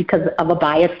 that's because of a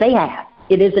bias they have.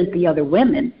 It isn't the other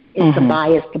women. It's the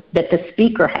bias that the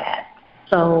speaker has.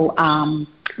 So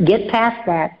get past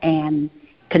that and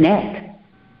connect.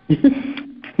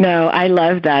 No, I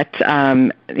love that,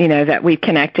 that we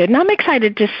connected. And I'm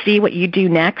excited to see what you do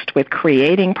next with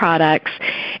creating products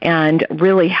and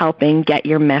really helping get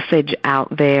your message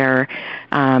out there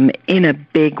in a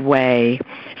big way.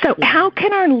 So how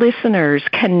can our listeners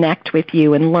connect with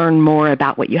you and learn more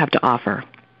about what you have to offer?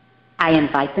 I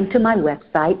invite them to my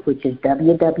website, which is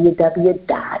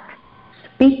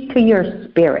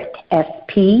www.speaktoyourspirit,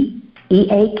 SpeakToyourspirit,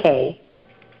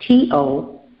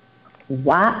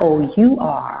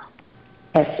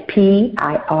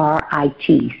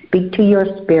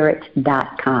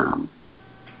 speaktoyourspirit.com.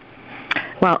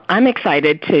 Well, I'm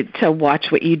excited to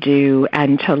watch what you do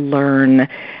and to learn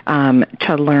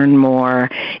more.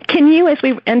 Can you, as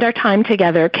we end our time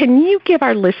together, can you give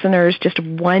our listeners just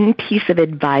one piece of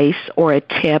advice or a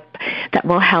tip that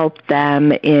will help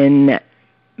them in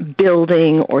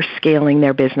building or scaling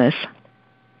their business?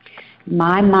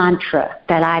 My mantra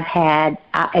that I've had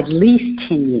at least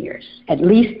 10 years, at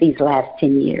least these last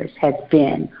 10 years, has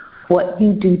been, what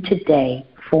you do today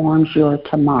forms your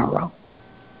tomorrow.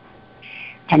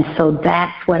 And so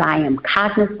that's what I am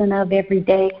cognizant of every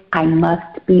day. I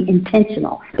must be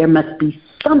intentional. There must be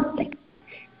something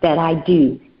that I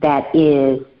do that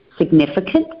is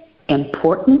significant,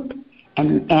 important,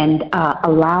 and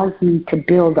allows me to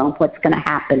build on what's going to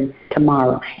happen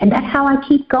tomorrow. And that's how I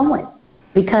keep going.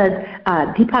 Because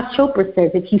Deepak Chopra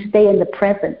says if you stay in the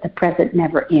present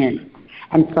never ends.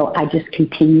 And so I just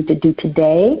continue to do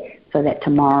today so that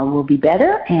tomorrow will be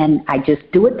better. And I just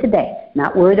do it today.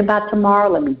 Not worried about tomorrow.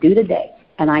 Let me do today.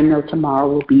 And I know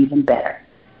tomorrow will be even better.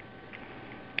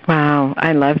 Wow,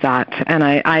 I love that. And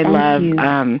I love,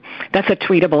 that's a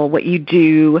tweetable, what you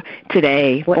do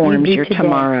today forms your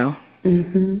tomorrow.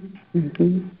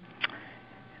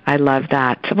 I love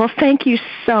that. Well, thank you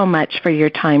so much for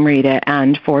your time, Rita,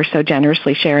 and for so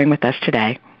generously sharing with us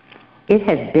today. It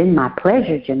has been my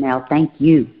pleasure, Janelle. Thank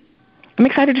you. I'm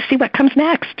excited to see what comes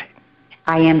next.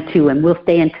 I am too, and we'll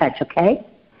stay in touch, okay?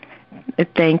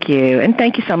 Thank you, and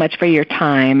thank you so much for your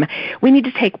time. We need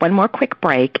to take one more quick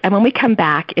break, and when we come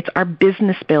back, it's our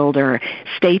business builder.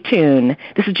 Stay tuned.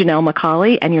 This is Janelle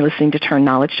McCauley, and you're listening to Turn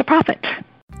Knowledge to Profit.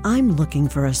 I'm looking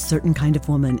for a certain kind of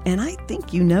woman, and I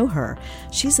think you know her.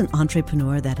 She's an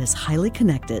entrepreneur that is highly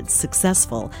connected,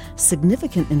 successful,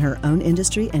 significant in her own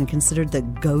industry, and considered the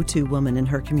go-to woman in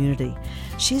her community.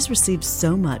 She's received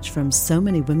so much from so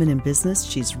many women in business,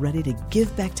 she's ready to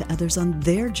give back to others on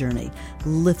their journey,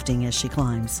 lifting as she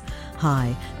climbs.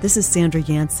 Hi, this is Sandra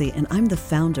Yancey, and I'm the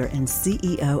founder and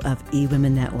CEO of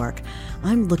eWomen Network.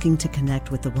 I'm looking to connect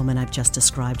with the woman I've just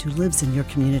described who lives in your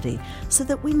community so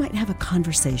that we might have a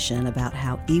conversation about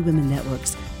how eWomen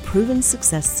Network's proven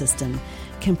success system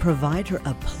can provide her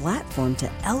a platform to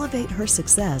elevate her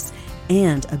success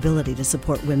and ability to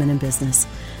support women in business.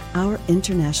 Our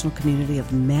international community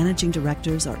of managing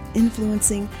directors are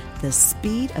influencing the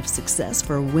speed of success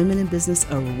for women in business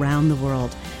around the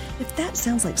world. If that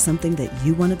sounds like something that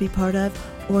you want to be part of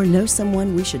or know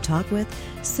someone we should talk with,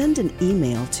 send an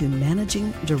email to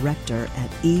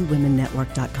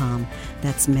managingdirector@ewomennetwork.com.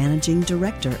 That's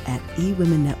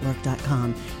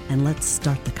managingdirector@ewomennetwork.com, and let's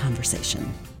start the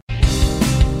conversation.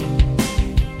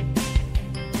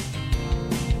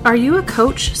 Are you a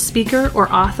coach, speaker,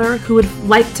 or author who would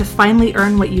like to finally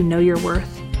earn what you know you're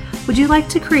worth? Would you like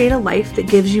to create a life that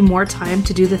gives you more time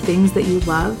to do the things that you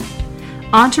love?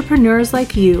 Entrepreneurs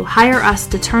like you hire us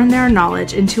to turn their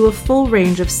knowledge into a full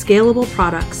range of scalable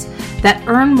products that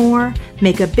earn more,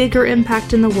 make a bigger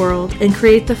impact in the world, and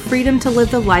create the freedom to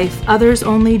live the life others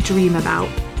only dream about.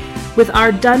 With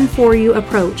our done-for-you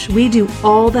approach, we do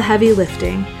all the heavy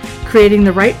lifting, creating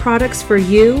the right products for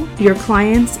you, your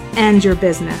clients, and your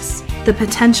business. The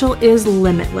potential is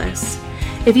limitless.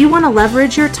 If you want to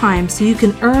leverage your time so you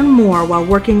can earn more while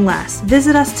working less,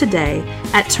 visit us today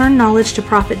at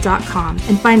turnknowledgetoprofit.com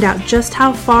and find out just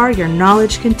how far your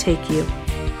knowledge can take you.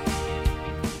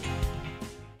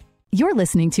 You're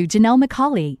listening to Janelle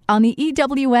McCauley on the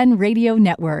EWN Radio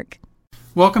Network.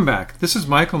 Welcome back. This is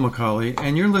Michael McCauley,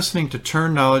 and you're listening to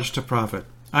Turn Knowledge to Profit.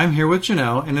 I'm here with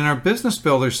Janelle, and in our Business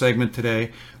Builder segment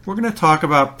today, we're going to talk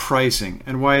about pricing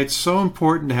and why it's so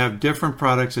important to have different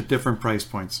products at different price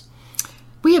points.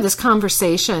 We have this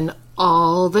conversation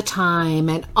all the time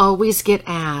and always get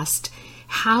asked,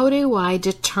 how do I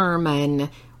determine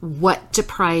what to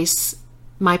price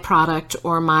my product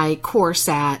or my course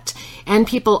at? And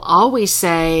people always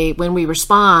say when we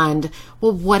respond,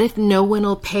 well, what if no one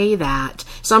will pay that?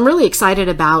 So I'm really excited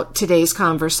about today's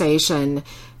conversation.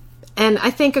 And I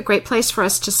think a great place for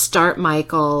us to start,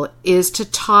 Michael, is to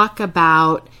talk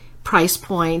about price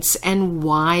points and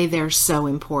why they're so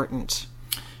important.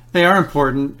 They are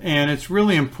important, and it's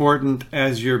really important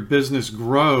as your business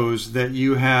grows that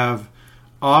you have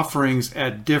offerings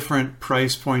at different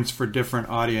price points for different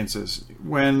audiences.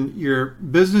 When your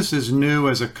business is new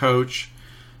as a coach,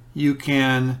 you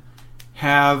can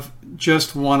have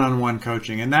just one-on-one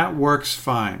coaching, and that works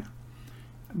fine.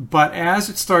 But as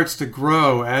it starts to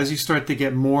grow, as you start to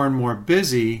get more and more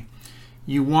busy,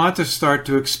 you want to start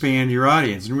to expand your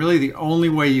audience. And really the only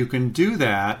way you can do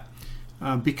that,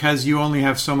 because you only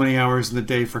have so many hours in the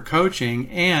day for coaching,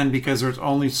 and because there's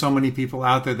only so many people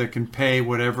out there that can pay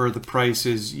whatever the price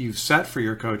is you've set for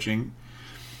your coaching,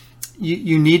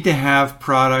 you need to have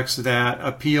products that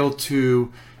appeal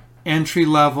to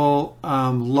entry-level,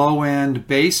 low-end,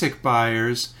 basic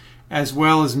buyers, as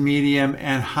well as medium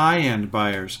and high-end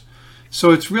buyers.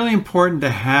 So it's really important to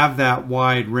have that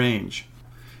wide range.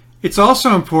 It's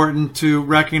also important to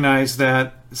recognize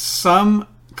that some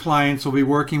clients will be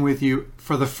working with you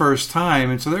for the first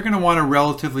time, and so they're going to want a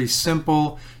relatively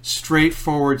simple,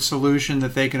 straightforward solution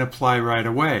that they can apply right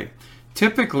away.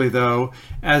 Typically, though,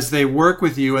 as they work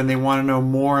with you and they want to know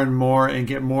more and more and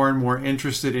get more and more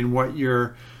interested in what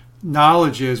your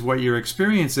knowledge is, what your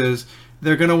experience is,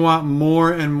 they're going to want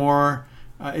more and more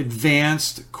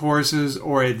advanced courses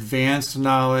or advanced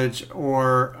knowledge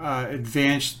or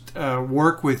advanced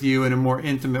work with you in a more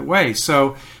intimate way.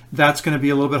 So that's going to be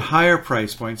a little bit higher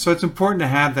price point. So it's important to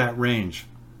have that range.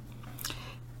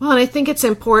 Well, and I think it's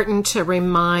important to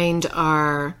remind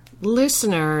our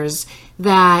listeners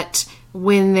that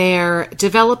when they're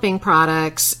developing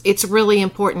products, it's really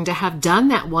important to have done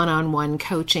that one-on-one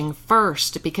coaching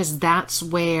first, because that's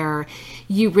where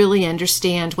you really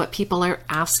understand what people are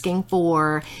asking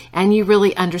for and you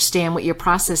really understand what your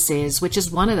process is, which is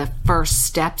one of the first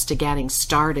steps to getting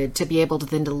started, to be able to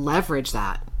then to leverage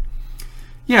that.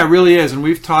 Yeah, it really is. And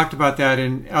we've talked about that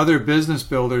in other business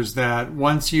builders, that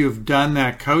once you've done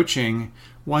that coaching,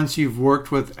 once you've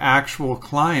worked with actual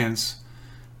clients,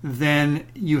 then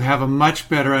you have a much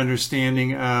better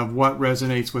understanding of what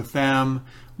resonates with them,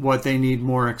 what they need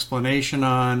more explanation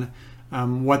on,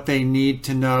 what they need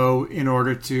to know in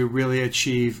order to really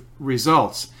achieve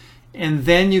results. And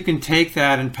then you can take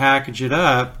that and package it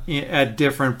up at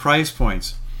different price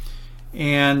points.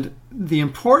 And the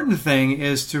important thing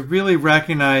is to really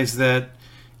recognize that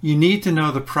you need to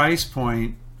know the price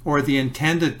point or the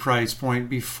intended price point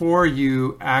before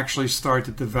you actually start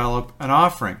to develop an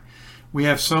offering. We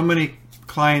have so many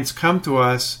clients come to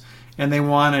us and they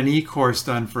want an e-course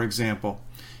done, for example.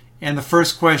 And the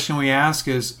first question we ask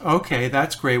is, okay,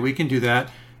 that's great, we can do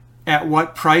that. At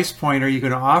what price point are you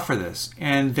going to offer this?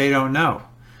 And they don't know.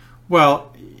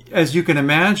 Well, as you can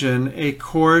imagine, a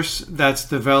course that's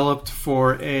developed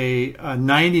for a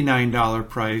 $99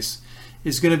 price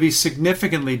is going to be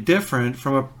significantly different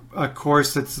from a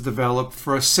course that's developed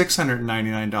for a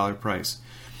 $699 price.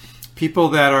 People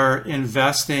that are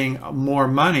investing more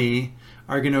money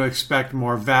are going to expect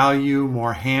more value,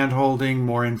 more hand-holding,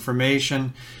 more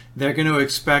information. They're going to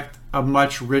expect a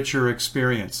much richer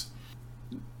experience.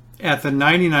 At the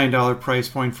 $99 price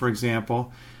point, for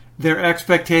example, their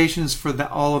expectations for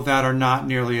all of that are not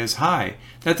nearly as high.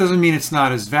 That doesn't mean it's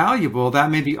not as valuable.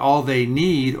 That may be all they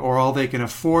need or all they can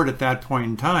afford at that point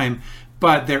in time,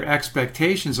 but their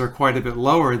expectations are quite a bit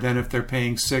lower than if they're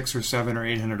paying $600 or $700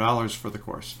 or $800 for the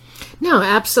course. No,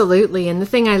 absolutely. And the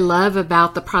thing I love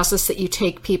about the process that you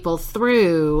take people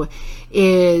through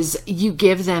is you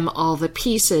give them all the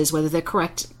pieces, whether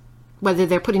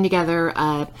they're putting together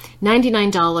a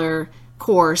 $99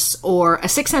 course or a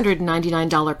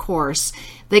 $699 course.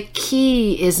 The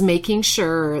key is making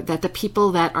sure that the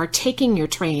people that are taking your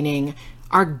training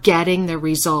are getting the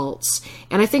results.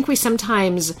 And I think we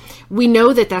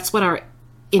know that that's what our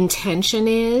intention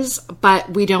is,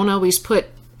 but we don't always put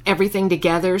everything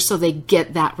together so they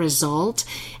get that result.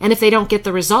 And if they don't get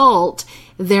the result,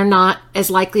 they're not as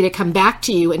likely to come back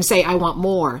to you and say, I want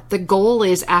more. The goal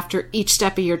is, after each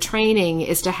step of your training,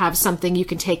 is to have something you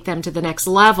can take them to the next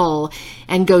level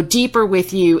and go deeper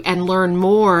with you and learn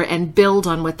more and build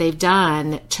on what they've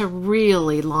done to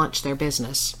really launch their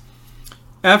business.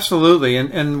 Absolutely.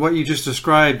 And what you just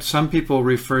described, some people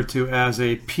refer to as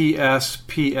a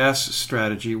PSPS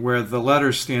strategy, where the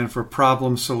letters stand for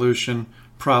problem, solution,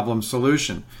 problem,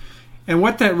 solution. And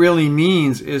what that really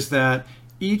means is that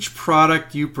each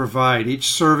product you provide, each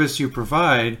service you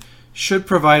provide, should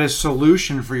provide a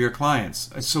solution for your clients,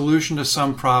 a solution to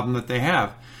some problem that they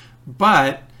have.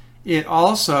 But it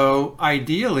also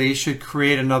ideally should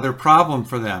create another problem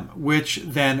for them, which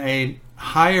then a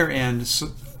higher end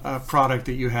product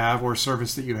that you have or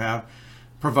service that you have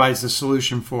provides the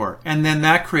solution for. And then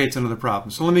that creates another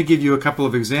problem. So let me give you a couple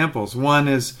of examples. One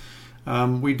is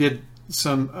we did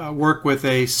some work with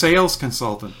a sales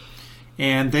consultant,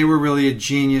 and they were really a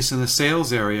genius in the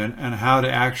sales area and how to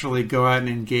actually go out and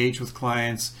engage with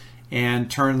clients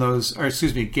and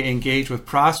engage with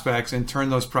prospects and turn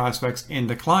those prospects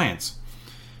into clients.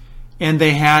 And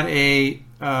they had a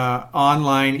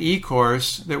online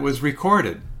e-course that was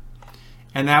recorded,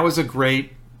 and that was a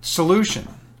great solution.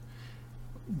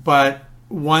 But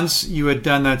once you had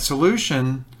done that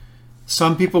solution,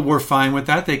 some people were fine with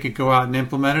that. They could go out and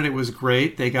implement it. It was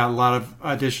great. They got a lot of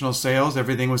additional sales.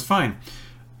 Everything was fine.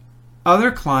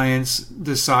 Other clients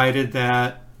decided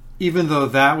that even though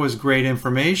that was great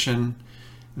information,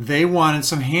 they wanted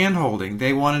some hand-holding.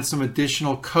 They wanted some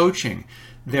additional coaching.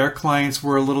 Their clients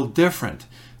were a little different.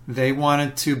 They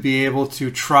wanted to be able to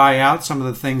try out some of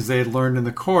the things they had learned in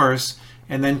the course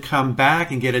and then come back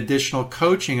and get additional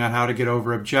coaching on how to get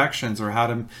over objections or how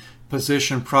to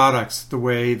position products the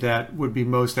way that would be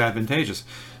most advantageous.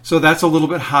 So that's a little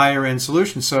bit higher end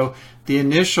solution. So the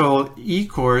initial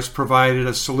e-course provided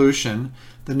a solution.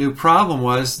 The new problem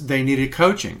was they needed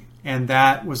coaching, and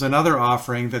that was another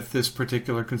offering that this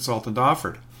particular consultant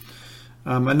offered.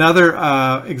 Another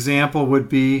example would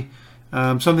be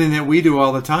something that we do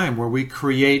all the time, where we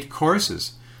create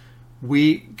courses.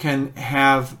 We can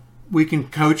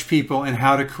coach people in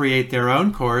how to create their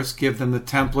own course, give them the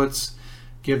templates,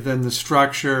 give them the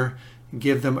structure,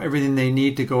 give them everything they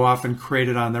need to go off and create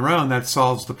it on their own. That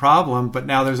solves the problem. But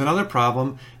now there's another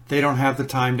problem. They don't have the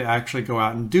time to actually go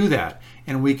out and do that.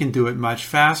 And we can do it much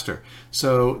faster.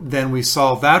 So then we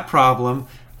solve that problem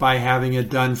by having a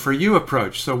done-for-you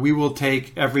approach. So we will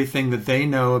take everything that they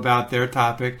know about their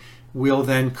topic. We'll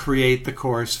then create the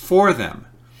course for them.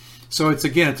 So it's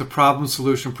a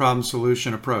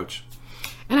problem-solution approach.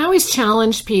 And I always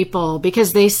challenge people,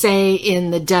 because they say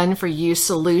in the done-for-you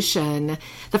solution,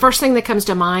 the first thing that comes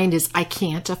to mind is, I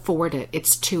can't afford it.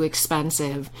 It's too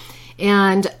expensive.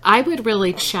 And I would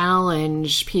really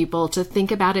challenge people to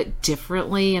think about it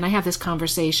differently. And I have this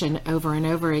conversation over and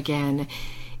over again,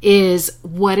 is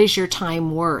what is your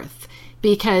time worth?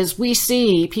 Because we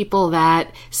see people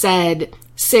that said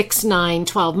 6, 9,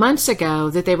 12 months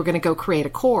ago that they were going to go create a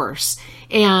course.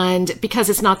 And because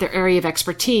it's not their area of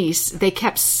expertise, they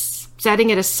kept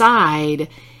setting it aside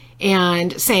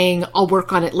and saying, I'll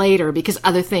work on it later because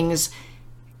other things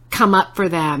come up for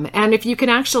them. And if you can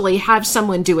actually have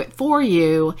someone do it for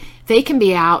you, they can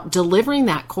be out delivering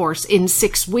that course in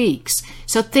 6 weeks.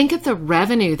 So think of the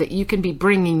revenue that you can be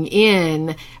bringing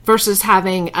in versus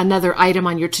having another item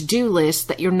on your to-do list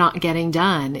that you're not getting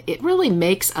done. It really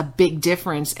makes a big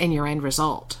difference in your end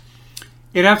result.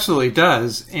 It absolutely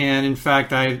does. And in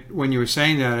fact, when you were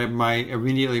saying that, I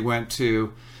immediately went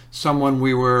to someone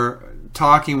we were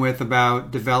talking with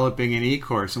about developing an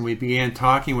e-course, and we began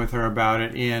talking with her about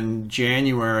it in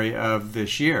January of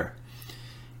this year.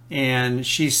 And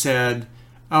she said,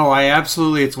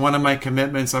 it's one of my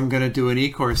commitments. I'm going to do an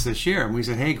e-course this year. And we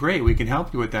said, hey, great, we can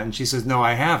help you with that. And she says, no,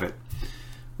 I have it.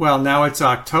 Well, now it's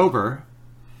October,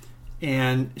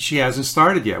 and she hasn't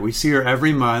started yet. We see her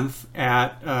every month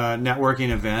at a networking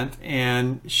event,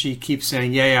 and she keeps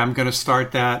saying, yeah, I'm going to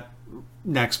start that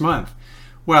next month.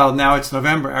 Well, now it's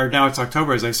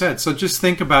October, as I said. So just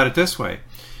think about it this way.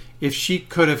 If she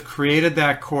could have created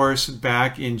that course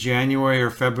back in January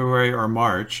or February or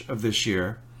March of this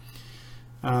year,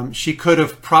 she could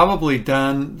have probably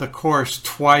done the course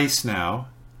twice now.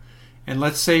 And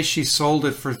let's say she sold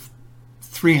it for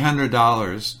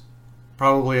 $300.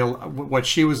 Probably what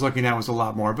she was looking at was a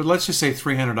lot more, but let's just say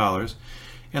 $300.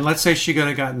 And let's say she could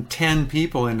have gotten 10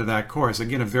 people into that course.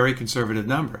 Again, a very conservative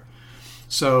number.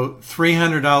 So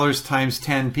 $300 times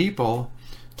 10 people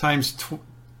times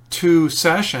 2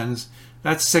 sessions,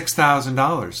 that's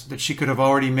 $6,000 that she could have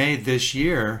already made this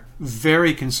year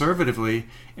very conservatively,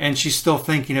 and she's still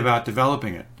thinking about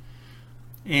developing it.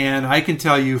 And I can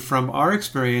tell you from our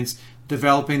experience,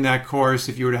 developing that course,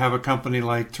 if you were to have a company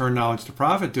like Turn Knowledge to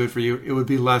Profit do it for you, it would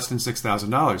be less than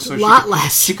 $6,000. So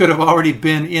less. She could have already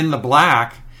been in the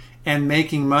black and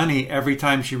making money every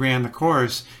time she ran the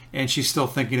course, and she's still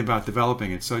thinking about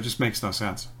developing it. So it just makes no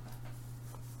sense.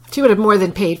 She would have more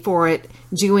than paid for it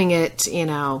doing it,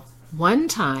 one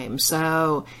time.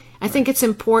 So I think it's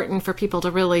important for people to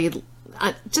really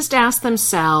just ask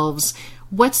themselves,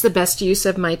 what's the best use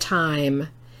of my time?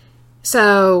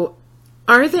 So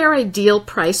are there ideal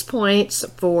price points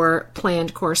for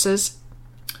planned courses?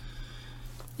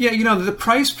 Yeah, the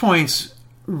price points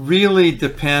really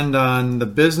depend on the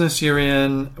business you're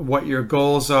in, what your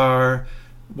goals are,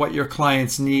 what your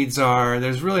clients' needs are.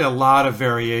 There's really a lot of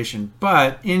variation.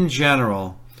 But in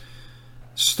general,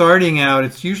 starting out,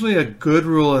 it's usually a good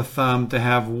rule of thumb to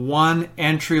have one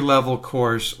entry-level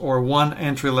course or one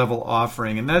entry-level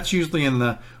offering. And that's usually in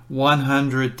the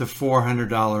 $100 to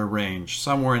 $400 range,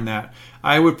 somewhere in that.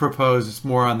 I would propose it's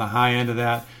more on the high end of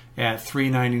that at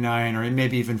 $399 or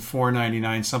maybe even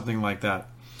 $499, something like that.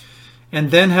 And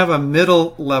then have a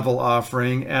middle level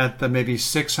offering at the maybe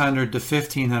 $600 to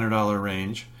 $1,500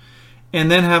 range. And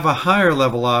then have a higher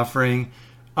level offering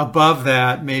above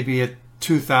that, maybe at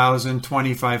 $2,000,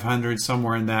 $2,500,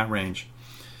 somewhere in that range.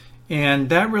 And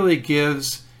that really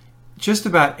gives just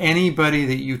about anybody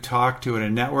that you talk to at a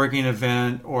networking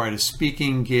event or at a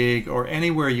speaking gig or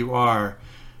anywhere you are,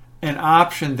 an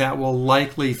option that will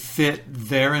likely fit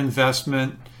their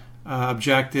investment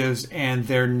objectives and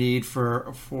their need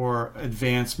for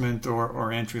advancement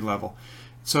or entry level.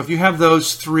 So if you have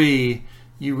those three,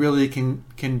 you really can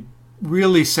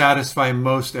really satisfy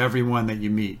most everyone that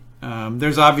you meet.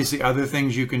 There's obviously other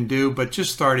things you can do, but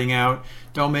just starting out,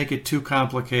 don't make it too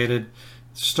complicated.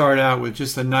 Start out with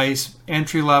just a nice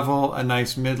entry level, a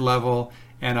nice mid level,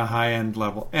 and a high end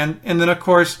level. And then of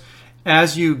course,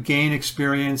 as you gain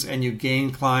experience and you gain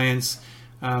clients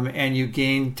and you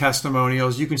gain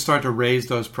testimonials, you can start to raise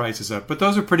those prices up. But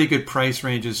those are pretty good price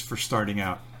ranges for starting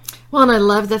out. Well, and I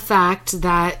love the fact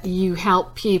that you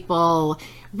help people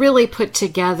really put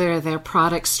together their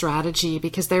product strategy,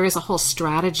 because there is a whole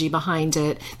strategy behind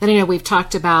it that I know we've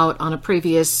talked about on a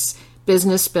previous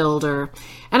Business Builder.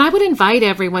 And I would invite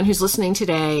everyone who's listening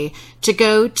today to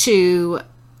go to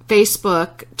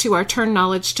Facebook, to our Turn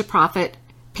Knowledge to Profit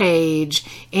page,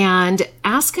 and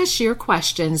ask us your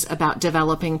questions about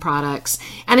developing products.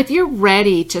 And if you're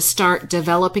ready to start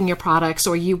developing your products,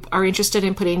 or you are interested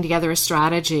in putting together a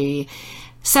strategy,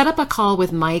 set up a call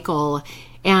with Michael,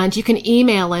 and you can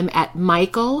email him at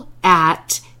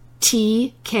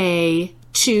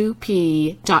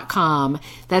michael@tk2p.com.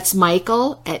 That's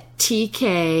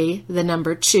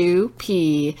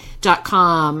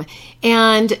michael@tk2p.com,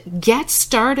 and get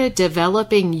started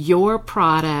developing your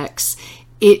products.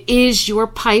 It is your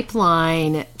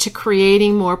pipeline to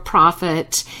creating more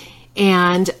profit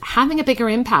and having a bigger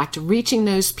impact, reaching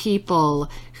those people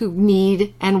who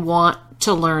need and want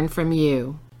to learn from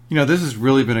you. This has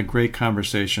really been a great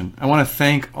conversation. I want to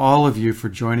thank all of you for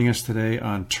joining us today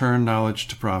on Turn Knowledge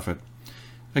to Profit.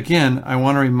 Again, I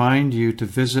want to remind you to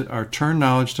visit our Turn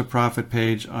Knowledge to Profit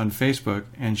page on Facebook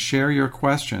and share your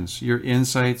questions, your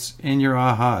insights, and your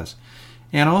ahas.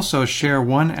 And also share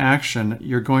one action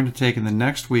you're going to take in the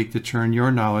next week to turn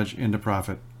your knowledge into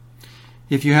profit.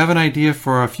 If you have an idea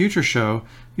for a future show,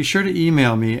 be sure to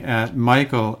email me at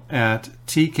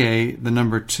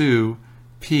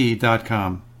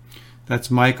michael@tk2p.com. That's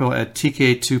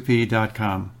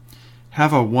michael@tk2p.com.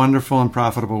 Have a wonderful and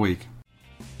profitable week.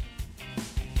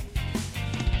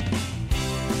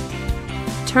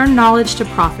 Turn knowledge to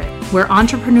profit, where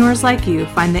entrepreneurs like you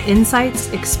find the insights,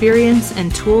 experience,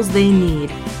 and tools they need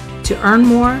to earn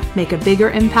more, make a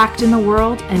bigger impact in the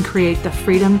world, and create the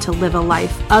freedom to live a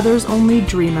life others only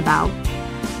dream about.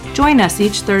 Join us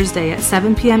each Thursday at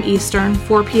 7 p.m. Eastern,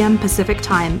 4 p.m. Pacific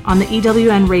Time on the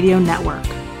EWN Radio Network.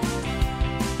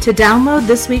 To download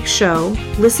this week's show,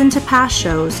 listen to past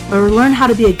shows, or learn how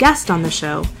to be a guest on the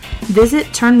show, visit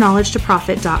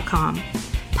turnknowledgetoprofit.com.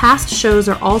 Past shows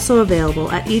are also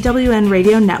available at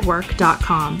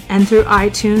ewnradionetwork.com and through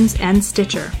iTunes and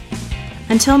Stitcher.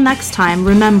 Until next time,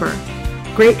 remember,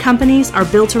 great companies are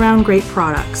built around great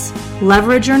products.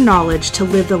 Leverage your knowledge to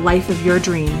live the life of your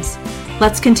dreams.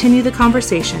 Let's continue the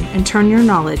conversation and turn your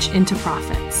knowledge into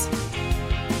profits.